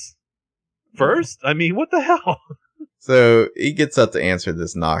lamps first? I mean, what the hell? So, he gets up to answer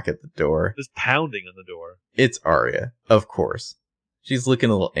this knock at the door. Just pounding on the door. It's Arya, of course. She's looking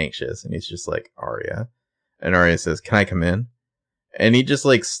a little anxious, and he's just like, Arya. And Arya says, can I come in? And he just,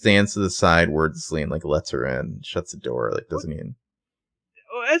 like, stands to the side wordlessly and, like, lets her in, shuts the door, like, doesn't even...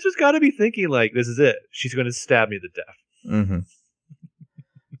 Ezra's gotta be thinking, like, this is it. She's gonna stab me to death. Mm-hmm.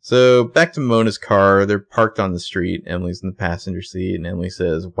 So back to Mona's car. They're parked on the street. Emily's in the passenger seat, and Emily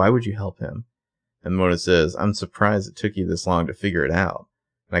says, why would you help him? And Mona says, I'm surprised it took you this long to figure it out.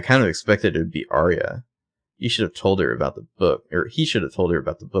 And I kind of expected it would be Arya. You should have told her about the book, or he should have told her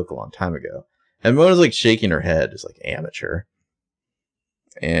about the book a long time ago. And Mona's like shaking her head, just like amateur.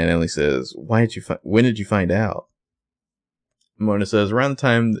 And Emily says, when did you find out? Mona says, around the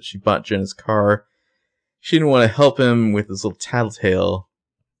time that she bought Jenna's car. She didn't want to help him with his little tattletale,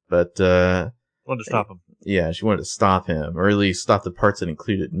 but wanted to stop him. Yeah, she wanted to stop him, or at least stop the parts that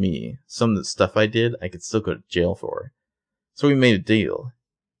included me. Some of the stuff I did, I could still go to jail for. So we made a deal.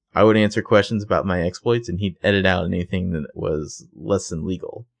 I would answer questions about my exploits, and he'd edit out anything that was less than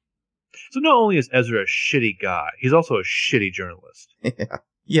legal. So not only is Ezra a shitty guy, he's also a shitty journalist.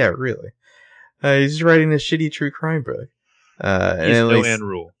 Yeah, really. He's writing a shitty true crime book. He's no Anne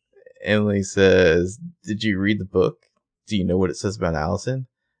Rule. Emily says, did you read the book? Do you know what it says about Allison?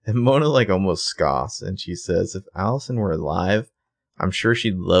 And Mona like almost scoffs, and she says, if Allison were alive, I'm sure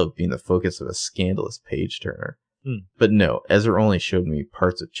she'd love being the focus of a scandalous page-turner. But no, Ezra only showed me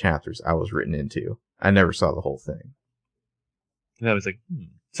parts of chapters I was written into. I never saw the whole thing. And I was like,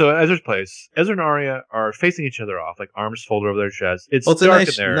 So at Ezra's place, Ezra and Arya are facing each other off, like arms folded over their chests. It's dark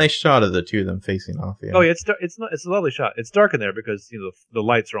in there. A nice shot of the two of them facing off. Yeah. Oh yeah, it's a lovely shot. It's dark in there because the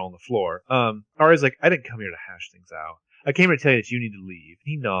lights are all on the floor. Arya's like, I didn't come here to hash things out. I came here to tell you that you need to leave.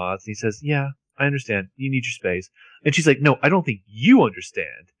 And he nods and he says, yeah, I understand. You need your space. And she's like, no, I don't think you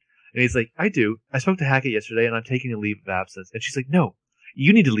understand. And he's like, I do. I spoke to Hackett yesterday and I'm taking a leave of absence. And she's like, no,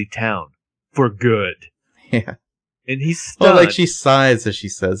 you need to leave town for good. Yeah. And he's stunned. Well, like she sighs as she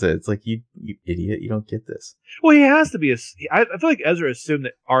says it. It's like, you idiot, you don't get this. Well, he has to be I feel like Ezra assumed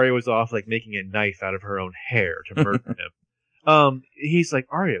that Arya was off like making a knife out of her own hair to murder him. He's like,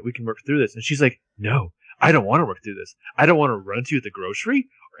 Arya, we can work through this. And she's like, no, I don't want to work through this. I don't want to run to you at the grocery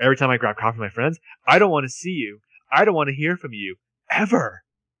or every time I grab coffee with my friends. I don't want to see you. I don't want to hear from you ever.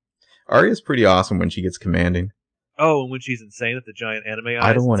 Arya's pretty awesome when she gets commanding. Oh, and when she's insane with the giant anime eyes.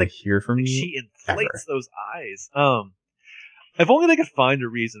 I don't want to hear from you. She inflates those eyes. If only they could find a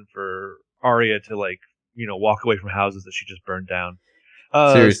reason for Arya to walk away from houses that she just burned down.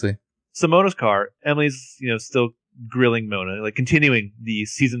 Seriously. So Mona's car, Emily's, still grilling Mona, like continuing the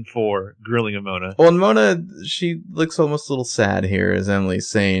season 4 grilling of Mona. Well, and Mona, she looks almost a little sad here as Emily's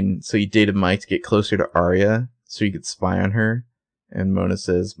saying, so you dated Mike to get closer to Arya so you could spy on her. And Mona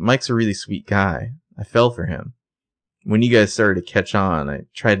says, Mike's a really sweet guy. I fell for him. When you guys started to catch on, I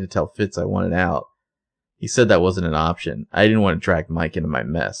tried to tell Fitz I wanted out. He said that wasn't an option. I didn't want to drag Mike into my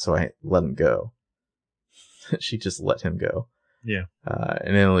mess, so I let him go. She just let him go. Yeah.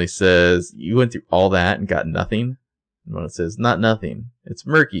 And Emily says, you went through all that and got nothing? And Mona says, not nothing. It's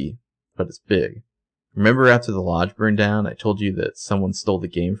murky, but it's big. Remember after the lodge burned down, I told you that someone stole the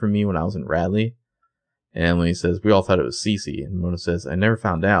game from me when I was in Radley? And Emily says, we all thought it was Cece. And Mona says, I never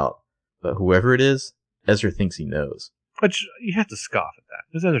found out. But whoever it is, Ezra thinks he knows. Which, you have to scoff at that,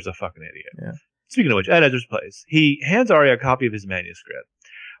 because Ezra's a fucking idiot. Yeah. Speaking of which, at Ezra's place, he hands Arya a copy of his manuscript.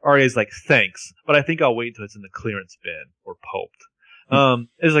 Arya's like, thanks, but I think I'll wait until it's in the clearance bin, or pulped.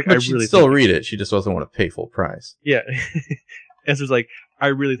 It's like, But I she'd really still read it. She just doesn't want to pay full price. Yeah. Ezra's like, I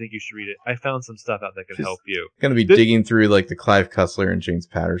really think you should read it. I found some stuff out that could She's help you. Going to be digging through like the Clive Cussler and James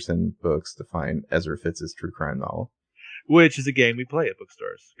Patterson books to find Ezra Fitz's true crime novel. Which is a game we play at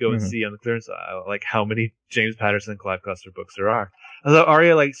bookstores. Go and see on the clearance aisle, like how many James Patterson and Clive Cussler books there are. So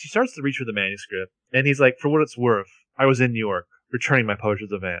Arya, like, she starts to reach for the manuscript, and he's like, for what it's worth, I was in New York, returning my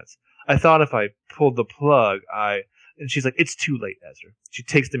Publishers Advance. I thought if I pulled the plug, and she's like, it's too late, Ezra. She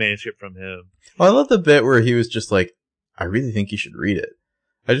takes the manuscript from him. Well, I love the bit where he was just like, I really think you should read it.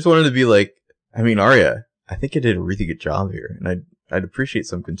 I just wanted to be like, I mean, Arya, I think I did a really good job here, and I'd appreciate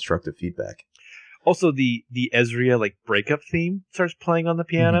some constructive feedback. Also, the Ezria like breakup theme starts playing on the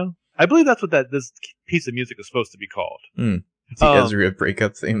piano. I believe that's what this piece of music is supposed to be called. It's the Ezria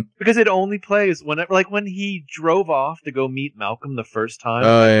breakup theme. Because it only plays whenever, like when he drove off to go meet Malcolm the first time.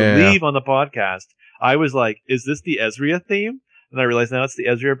 I believe on the podcast, I was like, "Is this the Ezria theme?" And I realized now it's the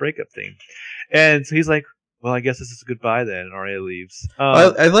Ezria breakup theme. And so he's like, "Well, I guess this is a goodbye then." And Arya leaves.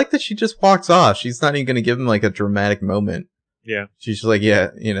 I like that she just walks off. She's not even going to give him like a dramatic moment. Yeah, she's just like,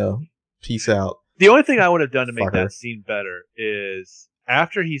 yeah, peace out. The only thing I would have done to make that scene better is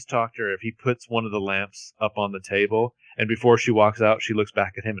after he's talked to her, if he puts one of the lamps up on the table, and before she walks out, she looks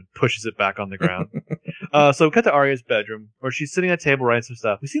back at him and pushes it back on the ground. So we cut to Arya's bedroom, where she's sitting at a table writing some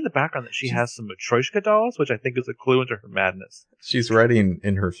stuff. We see in the background that she has some Matryoshka dolls, which I think is a clue into her madness. She's writing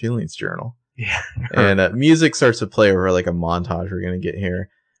in her feelings journal. Yeah. And music starts to play over like a montage we're going to get here.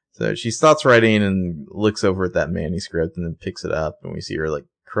 So she stops writing and looks over at that manuscript and then picks it up, and we see her like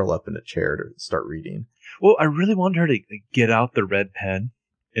curl up in a chair to start reading. Well, I really wanted her to get out the red pen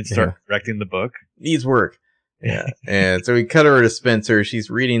and start correcting the book. Needs work. Yeah. And so we cut over to Spencer. She's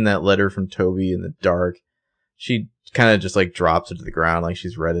reading that letter from Toby in the dark. She kind of just like drops it to the ground like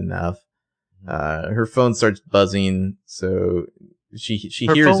she's read enough. Her phone starts buzzing, so she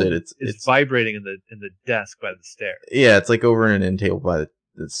hears it. It's vibrating in the desk by the stairs. Yeah, it's like over in an end table by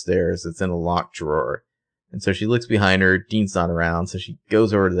the stairs. It's in a locked drawer. And so she looks behind her. Dean's not around, so she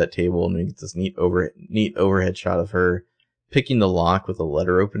goes over to that table and we get this neat overhead shot of her picking the lock with a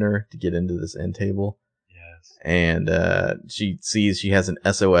letter opener to get into this end table. Yes. And she sees she has an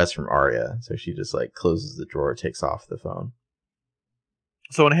SOS from Arya, so she just like closes the drawer, takes off the phone.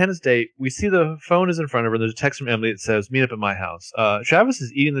 So on Hannah's date, we see the phone is in front of her. There's a text from Emily that says, "Meet up at my house." Travis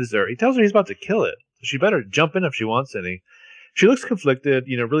is eating the dessert. He tells her he's about to kill it, so she better jump in if she wants any. She looks conflicted,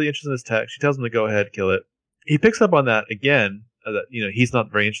 really interested in this text. She tells him to go ahead, kill it. He picks up on that again, that, he's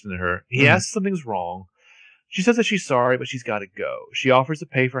not very interested in her. He asks something's wrong. She says that she's sorry, but she's got to go. She offers to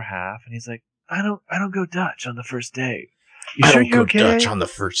pay for half, and he's like, I don't go Dutch on the first date. You sure you're okay? Dutch on the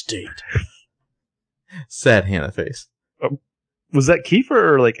first date. Sad Hannah face. Was that Kiefer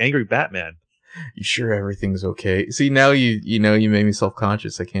or like angry Batman? You sure everything's okay? See, now you made me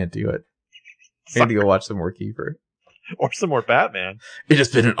self-conscious. I can't do it. I need to go watch some more Kiefer. Or some more Batman. It has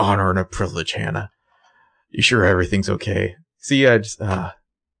been an honor and a privilege, Hannah. You sure everything's okay? See, I just,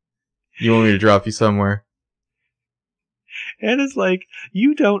 you want me to drop you somewhere? Hannah's like,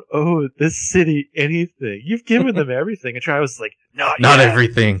 you don't owe this city anything. You've given them everything. And Travis is like, not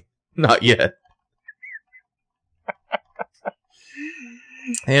everything. Not yet.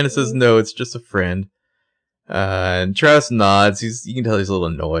 Hannah says, no, it's just a friend. And Travis nods. You can tell he's a little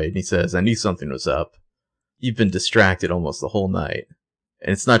annoyed. And he says, I knew something was up. You've been distracted almost the whole night.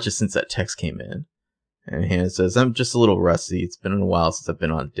 And it's not just since that text came in. And Hannah says, I'm just a little rusty. It's been a while since I've been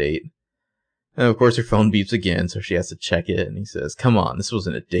on a date. And of course her phone beeps again, so she has to check it. And he says, come on, this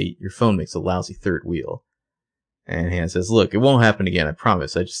wasn't a date. Your phone makes a lousy third wheel. And Hannah says, look, it won't happen again, I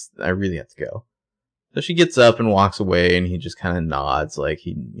promise. I really have to go. So she gets up and walks away, and he just kind of nods like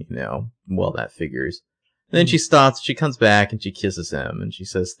well, that figures. And then she stops, she comes back, and she kisses him, and she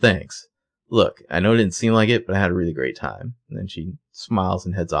says, thanks. Look, I know it didn't seem like it, but I had a really great time. And then she smiles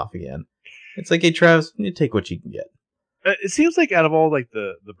and heads off again. It's like, hey, Travis, you take what you can get. It seems like out of all like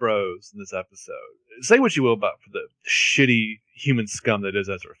the bros in this episode, say what you will about for the shitty human scum that is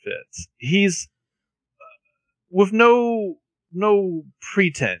Ezra Fitz, he's with no no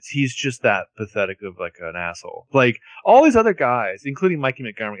pretense. He's just that pathetic of like an asshole. Like all these other guys, including Mikey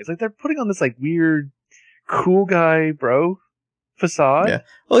Montgomery, it's like they're putting on this like weird cool guy bro facade. Yeah.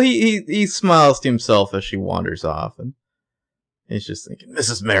 Well, he smiles to himself as she wanders off, and he's just thinking,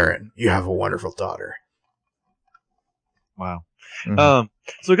 Mrs. Marin, you have a wonderful daughter. Wow. Mm-hmm.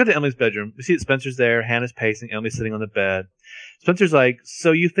 So we go to Emily's bedroom. We see that Spencer's there. Hannah's pacing. Emily's sitting on the bed. Spencer's like,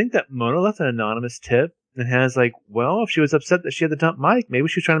 so you think that Mona left an anonymous tip? And Hannah's like, well, if she was upset that she had to dump Mike, maybe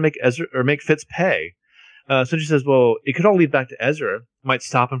she was trying to make Ezra or make Fitz pay. Spencer says, well, it could all lead back to Ezra. Might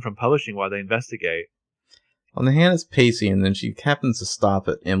stop him from publishing while they investigate. On the Hannah's pacing, and then she happens to stop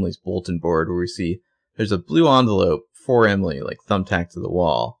at Emily's bulletin board where we see there's a blue envelope for Emily, like thumbtacked to the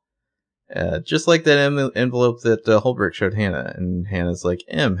wall. Just like that envelope that Holbrook showed Hannah. And Hannah's like,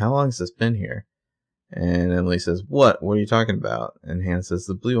 Em, how long has this been here? And Emily says, What are you talking about? And Hannah says,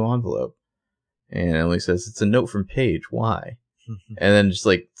 the blue envelope. And Emily says, it's a note from Paige. Why? And then just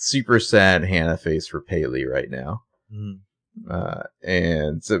like super sad Hannah face for Paley right now.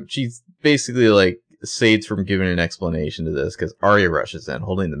 And so she's basically like saved from giving an explanation to this because Arya rushes in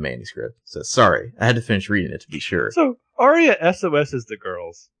holding the manuscript. Says, sorry, I had to finish reading it to be sure. So Arya SOS's the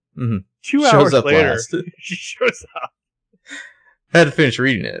girls. Mm-hmm. 2 hours later, she shows up. I had to finish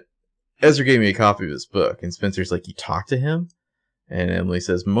reading it. Ezra gave me a copy of his book, and Spencer's like, you talked to him? And Emily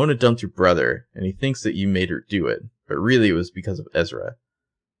says, Mona dumped your brother, and he thinks that you made her do it. But really it was because of Ezra.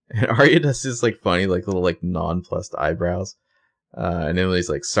 And Arya does this like funny, like little like nonplussed eyebrows. And Emily's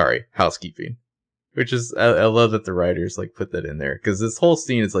like, sorry, housekeeping. Which is, I love that the writers like put that in there. Because this whole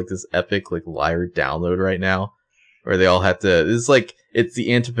scene is like this epic like Lyre download right now. Where they all have to, it's like, it's the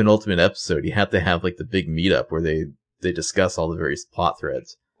antepenultimate episode. You have to have like the big meetup where they discuss all the various plot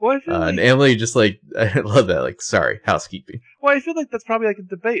threads. Well, I feel like, and Emily just like, I love that, like, sorry, housekeeping. Well, I feel like that's probably like a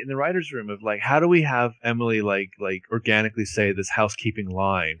debate in the writer's room of like, how do we have Emily like organically say this housekeeping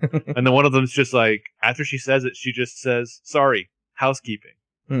line? And then one of them's just like, after she says it, she just says, sorry, housekeeping.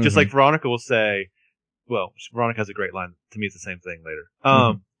 Mm-hmm. Just like Veronica will say, well, Veronica has a great line. To me, it's the same thing later.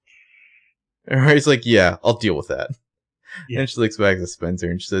 And Harry's like, yeah, I'll deal with that. Yeah. And she looks back at Spencer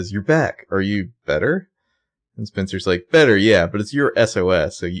and she says, you're back. Are you better? And Spencer's like, better, yeah, but it's your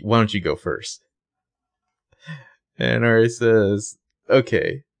SOS, so why don't you go first? And Ari says,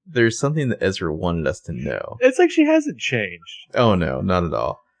 okay, there's something that Ezra wanted us to know. It's like she hasn't changed. Oh, no, not at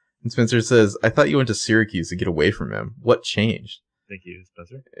all. And Spencer says, I thought you went to Syracuse to get away from him. What changed? Thank you,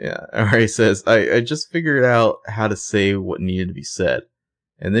 Spencer. Yeah, Ari says, I just figured out how to say what needed to be said.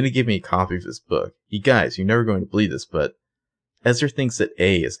 And then he gave me a copy of his book. You guys, you're never going to believe this, but Ezra thinks that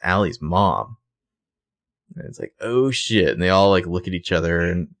A is Allie's mom. And it's like, oh shit. And they all like look at each other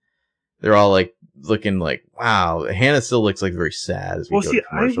and they're all like looking like, wow. Hannah still looks like very sad as we go to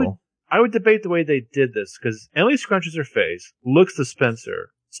commercial. I would debate the way they did this because Emily scrunches her face, looks to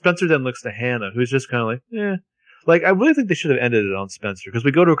Spencer. Spencer then looks to Hannah, who's just kind of like, eh. Like, I really think they should have ended it on Spencer because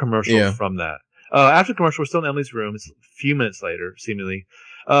we go to a commercial from that. After the commercial, we're still in Emily's room. It's a few minutes later, seemingly.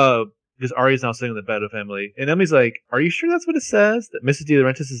 Because Arya's now sitting on the bed with Emily. And Emily's like, are you sure that's what it says? That Mrs. De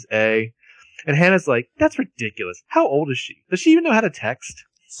Laurentiis is A? And Hannah's like, that's ridiculous. How old is she? Does she even know how to text?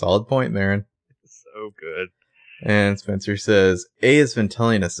 Solid point, Marin. So good. And Spencer says, A has been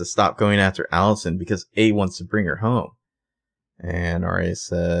telling us to stop going after Allison because A wants to bring her home. And Arya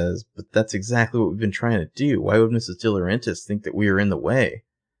says, but that's exactly what we've been trying to do. Why would Mrs. De Laurentiis think that we are in the way?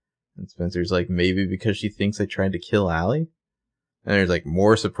 And Spencer's like, maybe because she thinks I tried to kill Allie? And there's like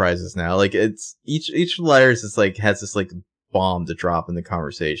more surprises now. Like it's each Lyres is like has this like bomb to drop in the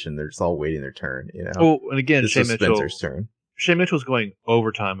conversation. They're just all waiting their turn, you know. Oh, and again, this is Spencer's turn. Shay Mitchell's going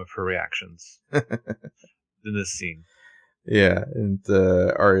overtime of her reactions in this scene. Yeah, and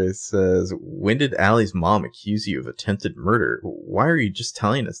Arya says, when did Allie's mom accuse you of attempted murder? Why are you just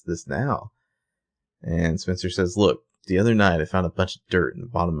telling us this now? And Spencer says, look, the other night I found a bunch of dirt in the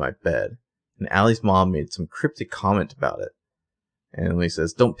bottom of my bed, and Allie's mom made some cryptic comment about it. And Emily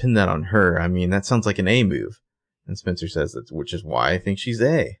says, don't pin that on her. I mean, that sounds like an A move. And Spencer says, which is why I think she's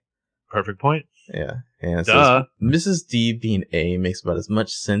A. Perfect point. Yeah. And says, Mrs. D being A makes about as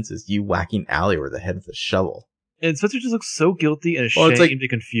much sense as you whacking Allie over the head with a shovel. And Spencer just looks so guilty and ashamed and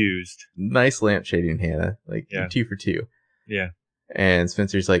confused. Nice lamp shading, Hannah. Like, 2 for 2. Yeah. And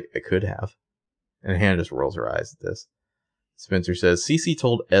Spencer's like, I could have. And Hannah just rolls her eyes at this. Spencer says, Cece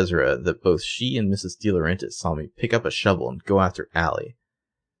told Ezra that both she and Mrs. De Laurentiis saw me pick up a shovel and go after Allie.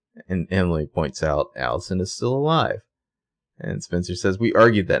 And Emily points out Allison is still alive. And Spencer says, we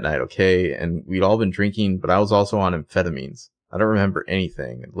argued that night, okay? And we'd all been drinking, but I was also on amphetamines. I don't remember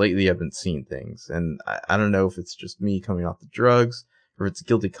anything. Lately, I've been seeing things. And I don't know if it's just me coming off the drugs or if it's a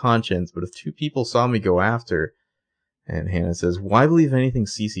guilty conscience, but if 2 people saw me go after, And Hannah says, why believe anything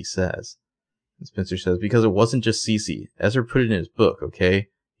Cece says? And Spencer says, because it wasn't just Cece. Ezra put it in his book, okay?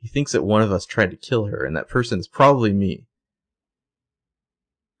 He thinks that one of us tried to kill her, and that person is probably me.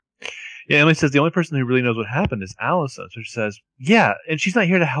 Yeah, Emily says the only person who really knows what happened is Allison. So she says, yeah, and she's not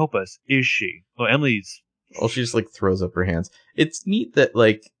here to help us, is she? Well, Emily's... Well, she just, like, throws up her hands. It's neat that,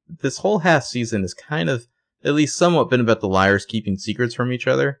 like, this whole half season is kind of, at least somewhat been about the liars keeping secrets from each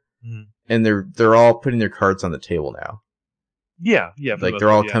other. Mm-hmm. And they're all putting their cards on the table now. Yeah. Like,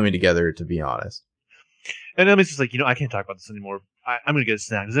 they're all coming together, to be honest. And Emily's just like, I can't talk about this anymore. I'm going to get a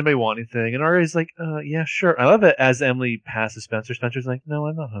snack. Does anybody want anything? And Aria's like, yeah, sure. I love it as Emily passes Spencer. Spencer's like, no,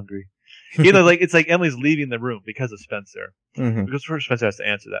 I'm not hungry. Like it's like Emily's leaving the room because of Spencer. Mm-hmm. Because first Spencer has to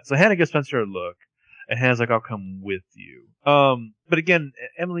answer that. So Hannah gives Spencer a look. And Hannah's like, I'll come with you. But again,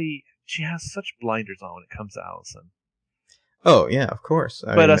 Emily, she has such blinders on when it comes to Allison. Oh, yeah, of course.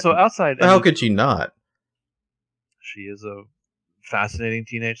 So outside... How could she not? She is a fascinating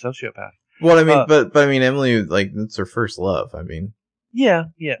teenage sociopath. Well, I mean, but I mean, Emily, like, that's her first love. I mean... Yeah.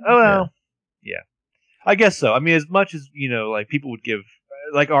 Oh, well, yeah. I guess so. I mean, as much as, like, people would give...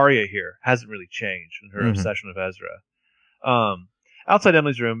 Like, Aria here hasn't really changed in her obsession with Ezra. Outside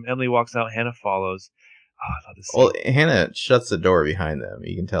Emily's room, Emily walks out. Hannah follows. Oh, I love this scene. Well, Hannah shuts the door behind them.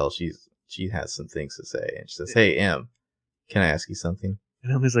 You can tell she has some things to say. And she says, hey, Em, can I ask you something?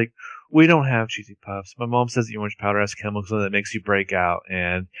 And Emily's like, we don't have cheesy puffs. My mom says that orange powder has chemicals that makes you break out.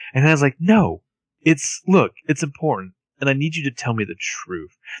 And Hannah's like, no, it's important. And I need you to tell me the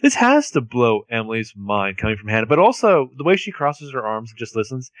truth. This has to blow Emily's mind coming from Hannah. But also, the way she crosses her arms and just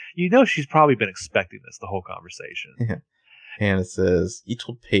listens, she's probably been expecting this the whole conversation. Yeah. Hannah says, you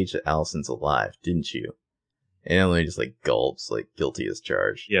told Paige that Allison's alive, didn't you? And Emily just, like, gulps, like, guilty as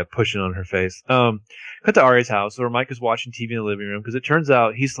charged. Yeah, pushing on her face. Cut to Aria's house, where Mike is watching TV in the living room, because it turns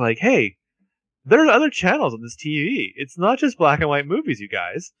out he's like, hey, there are other channels on this TV. It's not just black and white movies, you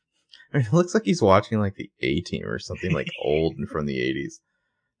guys. I mean, it looks like he's watching, like, the A-Team or something, like, old and from the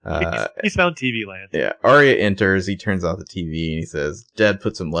 80s. He's found TV land. Yeah, Aria enters, he turns off the TV, and he says, Dad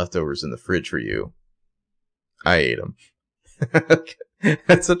put some leftovers in the fridge for you. I ate them.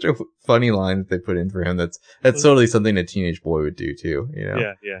 That's such a funny line that they put in for him. That's totally something a teenage boy would do too,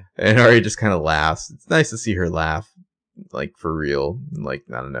 Yeah. And Aria just kind of laughs. It's nice to see her laugh, like, for real. Like,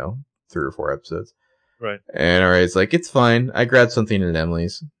 I don't know, 3 or 4 episodes. Right. And Aria's like, it's fine. I grabbed something at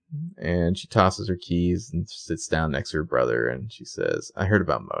Emily's. And she tosses her keys and sits down next to her brother. And she says, I heard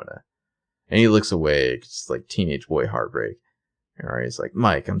about Mona. And he looks away, just like teenage boy heartbreak. And Aria's like,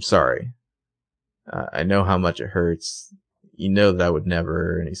 Mike, I'm sorry. I know how much it hurts. You know that I would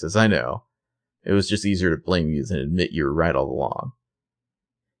never. And he says, I know. It was just easier to blame you than admit you were right all along.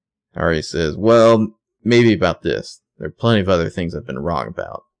 Aria says, well, maybe about this. There are plenty of other things I've been wrong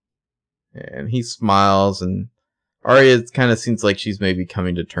about. And he smiles, and Aria kind of seems like she's maybe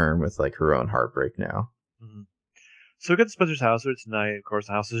coming to term with, like, her own heartbreak now. Mm-hmm. So we get to Spencer's house. It's night. Of course,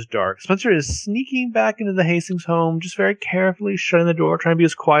 the house is dark. Spencer is sneaking back into the Hastings home, just very carefully shutting the door, trying to be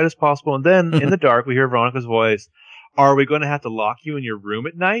as quiet as possible. And then, in the dark, we hear Veronica's voice. Are we going to have to lock you in your room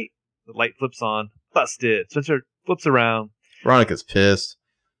at night? The light flips on. Busted. Spencer flips around. Veronica's pissed.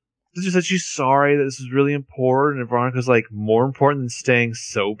 Spencer says she's sorry that this is really important. And Veronica's like, more important than staying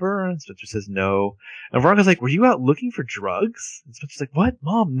sober? And Spencer says no. And Veronica's like, were you out looking for drugs? And Spencer's like, what?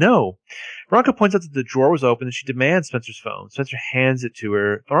 Mom, no. Veronica points out that the drawer was open and she demands Spencer's phone. Spencer hands it to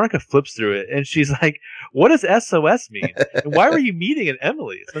her. Veronica flips through it and she's like, what does SOS mean? And why were you meeting at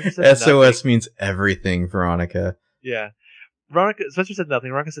Emily's? SOS nothing. Means everything, Veronica. Yeah. Spencer said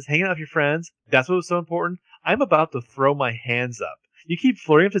nothing. Veronica says, hanging out with your friends. That's what was so important. I'm about to throw my hands up. You keep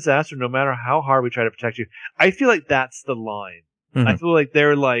flirting with disaster no matter how hard we try to protect you. I feel like that's the line. Mm-hmm. I feel like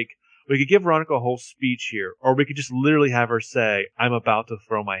they're like, we could give Veronica a whole speech here, or we could just literally have her say, I'm about to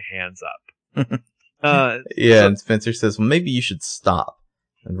throw my hands up. And Spencer says, well, maybe you should stop.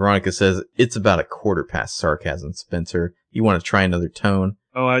 And Veronica says, it's about a quarter past sarcasm, Spencer. You want to try another tone?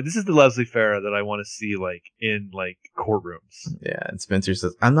 Oh, this is the Leslie Farrah that I want to see, like, in, like, courtrooms. Yeah, and Spencer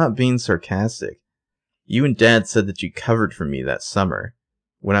says, I'm not being sarcastic. You and Dad said that you covered for me that summer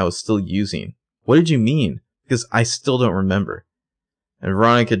when I was still using. What did you mean? Because I still don't remember. And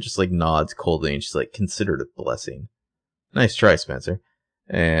Veronica just, like, nods coldly, and she's like, consider it a blessing. Nice try, Spencer.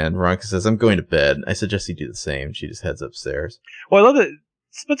 And Veronica says, I'm going to bed. I suggest you do the same. She just heads upstairs. Well, I love that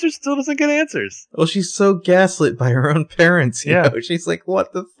Spencer still doesn't get answers. Well, she's so gaslit by her own parents, you know? She's like,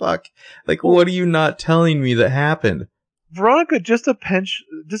 what the fuck? Like, what are you not telling me that happened? Veronica just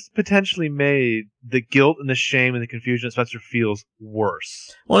potentially made the guilt and the shame and the confusion that Spencer feels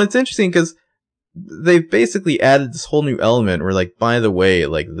worse. Well, it's interesting because they've basically added this whole new element where, like, by the way,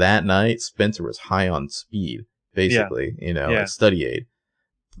 like, that night, Spencer was high on speed. basically, a study aid.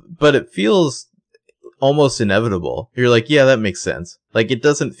 But it feels almost inevitable. You're like, yeah, that makes sense. Like, it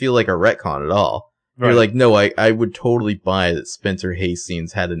doesn't feel like a retcon at all. Right. You're like, no, I would totally buy that Spencer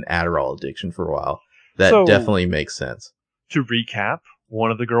Hastings had an Adderall addiction for a while. That definitely makes sense. To recap, one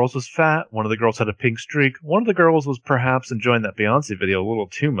of the girls was fat. One of the girls had a pink streak. One of the girls was perhaps enjoying that Beyonce video a little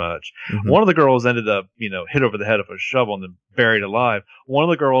too much. Mm-hmm. One of the girls ended up, hit over the head with a shovel and then buried alive. One of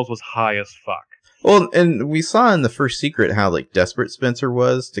the girls was high as fuck. Well, and we saw in The First Secret how, like, desperate Spencer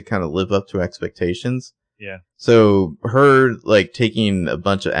was to kind of live up to expectations. Yeah. So her, like, taking a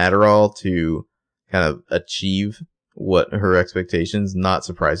bunch of Adderall to kind of achieve what her expectations, not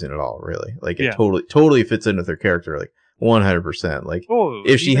surprising at all, really. Like, it totally fits in with her character, like, 100%. Like,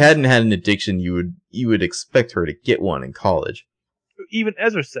 if she hadn't had an addiction, you would expect her to get one in college. Even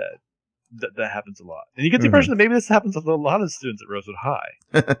Ezra said that happens a lot. And you get the impression that maybe this happens with a lot of students at Rosewood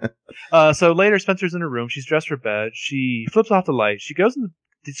High. So later, Spencer's in her room. She's dressed for bed. She flips off the light. She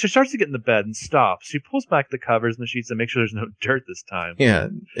starts to get in the bed and stops. She pulls back the covers and the sheets and makes sure there's no dirt this time. Yeah,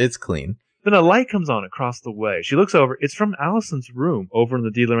 it's clean. Then a light comes on across the way. She looks over. It's from Allison's room over in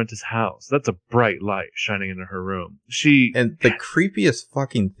the De Laurentiis house. That's a bright light shining into her room. And the creepiest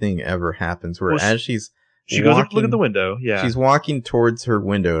fucking thing ever happens where as she goes up to look at the window. Yeah. She's walking towards her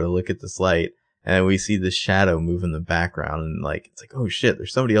window to look at this light, and we see the shadow move in the background, and it's like, oh shit,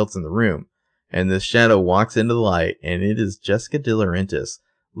 there's somebody else in the room. And this shadow walks into the light, and it is Jessica De Laurentiis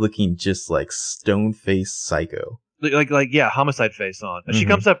looking just like stone-faced psycho. Homicide face on. And she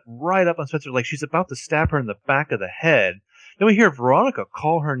comes right up on Spencer like she's about to stab her in the back of the head. Then we hear Veronica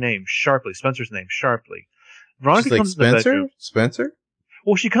call her name sharply, Spencer's name sharply. Veronica she's comes like, in the bedroom. Spencer?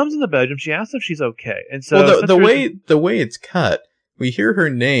 Well, she comes in the bedroom. She asks if she's okay. And so the way it's cut, we hear her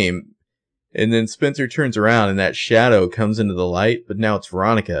name, and then Spencer turns around, and that shadow comes into the light, but now it's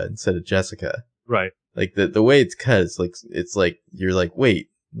Veronica instead of Jessica. Right. Like the way it's cut, it's like you're like, wait,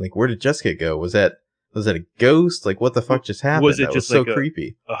 like where did Jessica go? Was that a ghost? Like, what the fuck just happened? Was it that just was so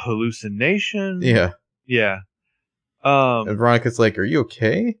creepy? A hallucination? Yeah. Yeah. And Veronica's like, are you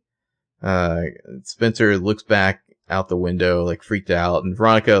okay? Spencer looks back out the window, like, freaked out, and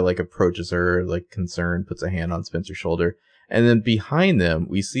Veronica, like, approaches her, like, concerned, puts a hand on Spencer's shoulder. And then behind them,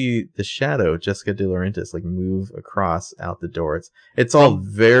 we see the shadow, Jessica De Laurentiis, like, move across out the door. It's all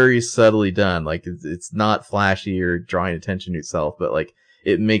very subtly done. Like, it's not flashy or drawing attention to itself, but, like,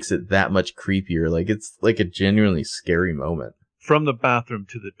 it makes it that much creepier. Like, it's like a genuinely scary moment. From the bathroom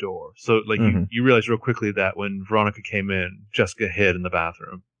to the door. So, like, you realize real quickly that when Veronica came in, Jessica hid in the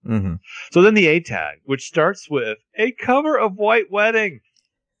bathroom. Mm-hmm. So then the A tag, which starts with a cover of White Wedding.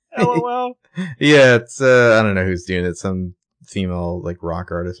 LOL. Yeah, it's, I don't know who's doing it. Some female, like,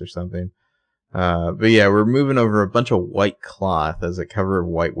 rock artist or something. But yeah, we're moving over a bunch of white cloth as a cover of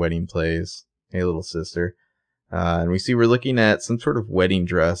White Wedding plays. Hey, little sister. And we see we're looking at some sort of wedding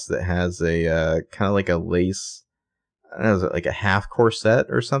dress that has a kind of like a lace, I don't know, like a half corset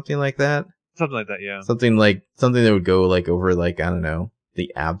or something like that. Something like that, yeah. Something that would go like over like, I don't know, the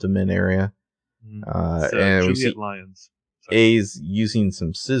abdomen area. And we see Lyons. A's using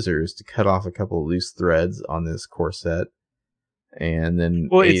some scissors to cut off a couple of loose threads on this corset. And then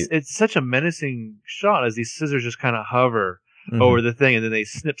it's such a menacing shot as these scissors just kind of hover over the thing, and then they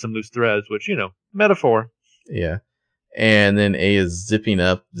snip some loose threads, which, metaphor. Yeah. And then A is zipping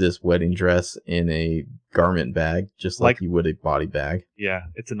up this wedding dress in a garment bag, just like you would a body bag. Yeah,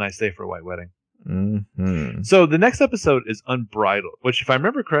 it's a nice day for a white wedding. Mm-hmm. So the next episode is Unbridled, which, if I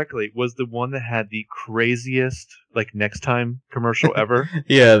remember correctly, was the one that had the craziest, like, Next Time commercial ever.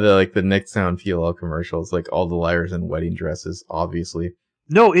 Yeah, the Next Time Feel All commercials, like all the liars in wedding dresses, obviously.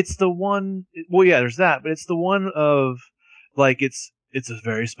 No, it's the one. Well, yeah, there's that, but it's the one of, like, it's a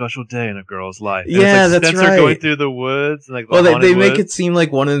very special day in a girl's life. And yeah, it's like that's Spencer right. going through the woods. And, like, they make it seem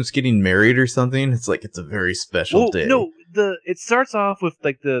like one of them's getting married or something. It's like, it's a very special day. No, it starts off with,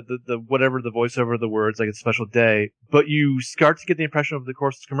 like, the whatever, the voiceover of the words, like, it's a special day. But you start to get the impression over the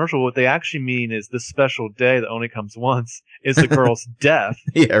course of the commercial, what they actually mean is this special day that only comes once is the girl's death.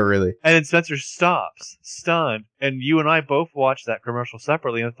 Yeah, really. And then Spencer stops, stunned. And you and I both watched that commercial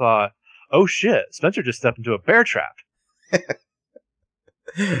separately and thought, oh shit, Spencer just stepped into a bear trap.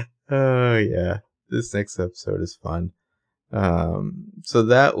 Oh yeah, this next episode is fun. So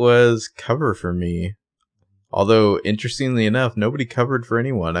that was cover for me. Although, interestingly enough, nobody covered for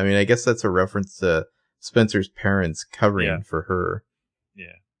anyone. I mean, I guess that's a reference to Spencer's parents covering for her.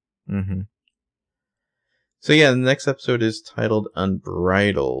 Yeah. Mm-hmm. So yeah, the next episode is titled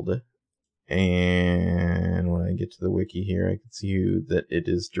Unbridled. And when I get to the wiki here, I can see that it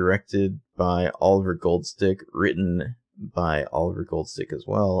is directed by Oliver Goldstick, written by Oliver Goldstick as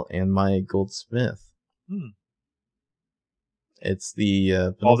well, and Maya Goldsmith. It's the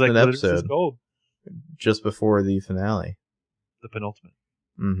All that penultimate glitters is episode, gold. just before the finale. The penultimate.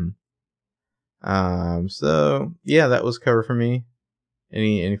 So yeah, that was cover for me.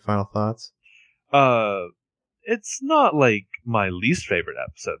 Any final thoughts? It's not like my least favorite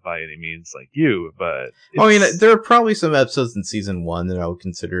episode by any means, like you, but I mean, there are probably some episodes in season 1 that I would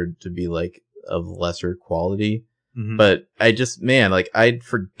consider to be like of lesser quality, but I just, man, like I'd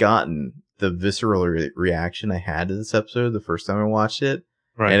forgotten the visceral reaction I had to this episode the first time I watched it,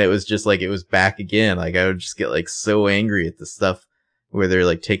 right? And it was just like it was back again. Like I would just get like so angry at the stuff where they're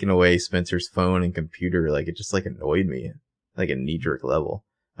like taking away Spencer's phone and computer. Like it just like annoyed me, like a knee-jerk level.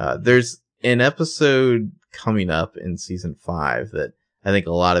 There's an episode coming up in season 5 that I think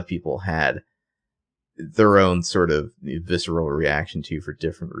a lot of people had their own sort of visceral reaction to for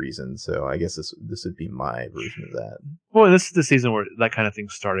different reasons. So I guess this would be my version of that. Well, this is the season where that kind of thing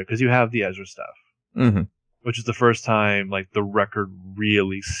started, because you have the Ezra stuff, which is the first time like the record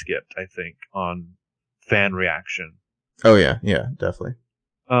really skipped, I think, on fan reaction. Oh yeah, definitely.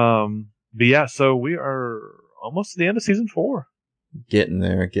 But yeah, so we are almost at the end of season 4. Getting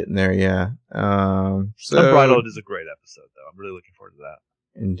there, yeah. So Unbridled is a great episode, though. I'm really looking forward to that.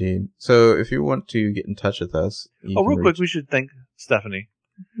 Indeed. So if you want to get in touch with us... real quick, we should thank Stephanie.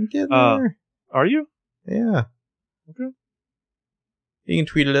 Get there. Are you? Yeah. Okay. You can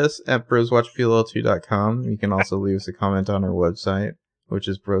tweet at us at broswatchpll2.com. You can also leave us a comment on our website, which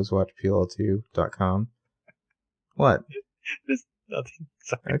is broswatchpll2.com. What? There's nothing.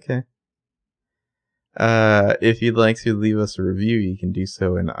 Sorry. Okay. If you'd like to leave us a review, you can do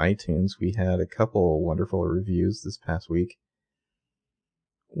so in iTunes. We had a couple wonderful reviews this past week.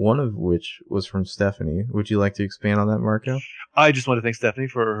 One of which was from Stephanie. Would you like to expand on that, Marco? I just want to thank Stephanie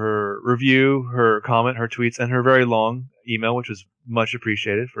for her review, her comment, her tweets, and her very long email, which was much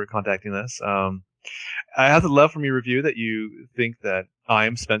appreciated for contacting us. I have the love from your review that you think that I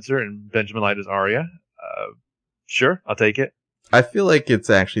am Spencer and Benjamin Light is Arya. Sure, I'll take it. I feel like it's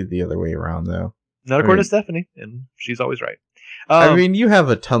actually the other way around, though. Not according to Stephanie, and she's always right. I mean, you have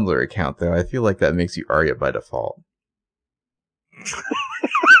a Tumblr account, though. I feel like that makes you Arya by default.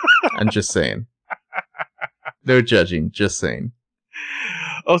 I'm just saying. No judging, just saying.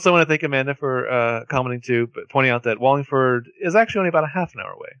 Also, I want to thank Amanda for commenting too, but pointing out that Wallingford is actually only about a half an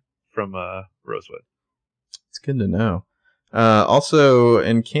hour away from Rosewood. It's good to know. Also,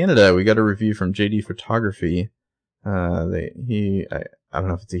 in Canada, we got a review from JD Photography. I don't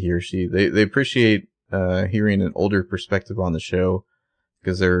know if it's a he or she. They appreciate hearing an older perspective on the show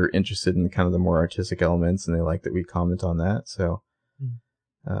because they're interested in kind of the more artistic elements, and they like that we comment on that. So,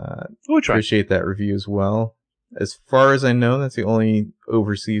 we'll try. Appreciate that review as well. As far as I know, that's the only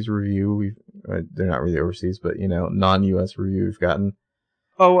overseas review they're not really overseas, but non-US review we've gotten.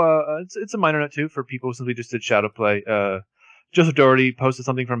 It's a minor note too for people who simply just did Shadowplay. Joseph Doherty posted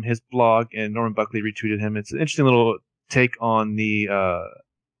something from his blog, and Norman Buckley retweeted him. It's an interesting little take on the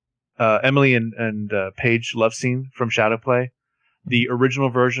Emily and Paige love scene from Shadowplay, the original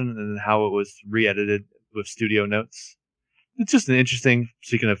version, and how it was re-edited with studio notes. It's just an interesting,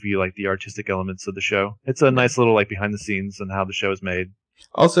 speaking of you like the artistic elements of the show. It's a nice little like behind the scenes and how the show is made.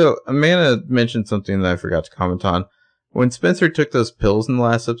 Also, Amanda mentioned something that I forgot to comment on. When Spencer took those pills in the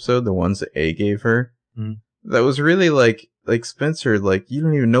last episode, the ones that A gave her, that was really like Spencer, like, you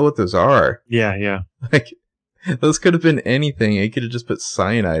don't even know what those are. Yeah. Like, those could have been anything. He could have just put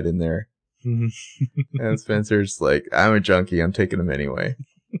cyanide in there. And Spencer's like, I'm a junkie. I'm taking them anyway.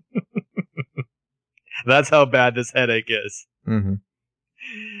 That's how bad this headache is.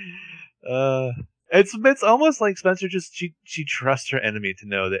 It's almost like Spencer just she trusts her enemy to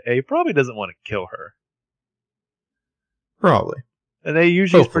know that A probably doesn't want to kill her. Probably. And A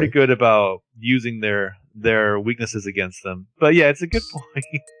usually is pretty good about using their weaknesses against them. But yeah, it's a good point.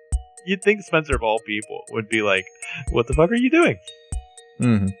 You'd think Spencer of all people would be like, what the fuck are you doing?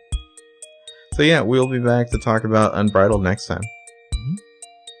 So yeah, we'll be back to talk about Unbridled next time.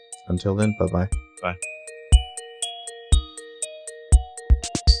 Until then, bye-bye. Bye.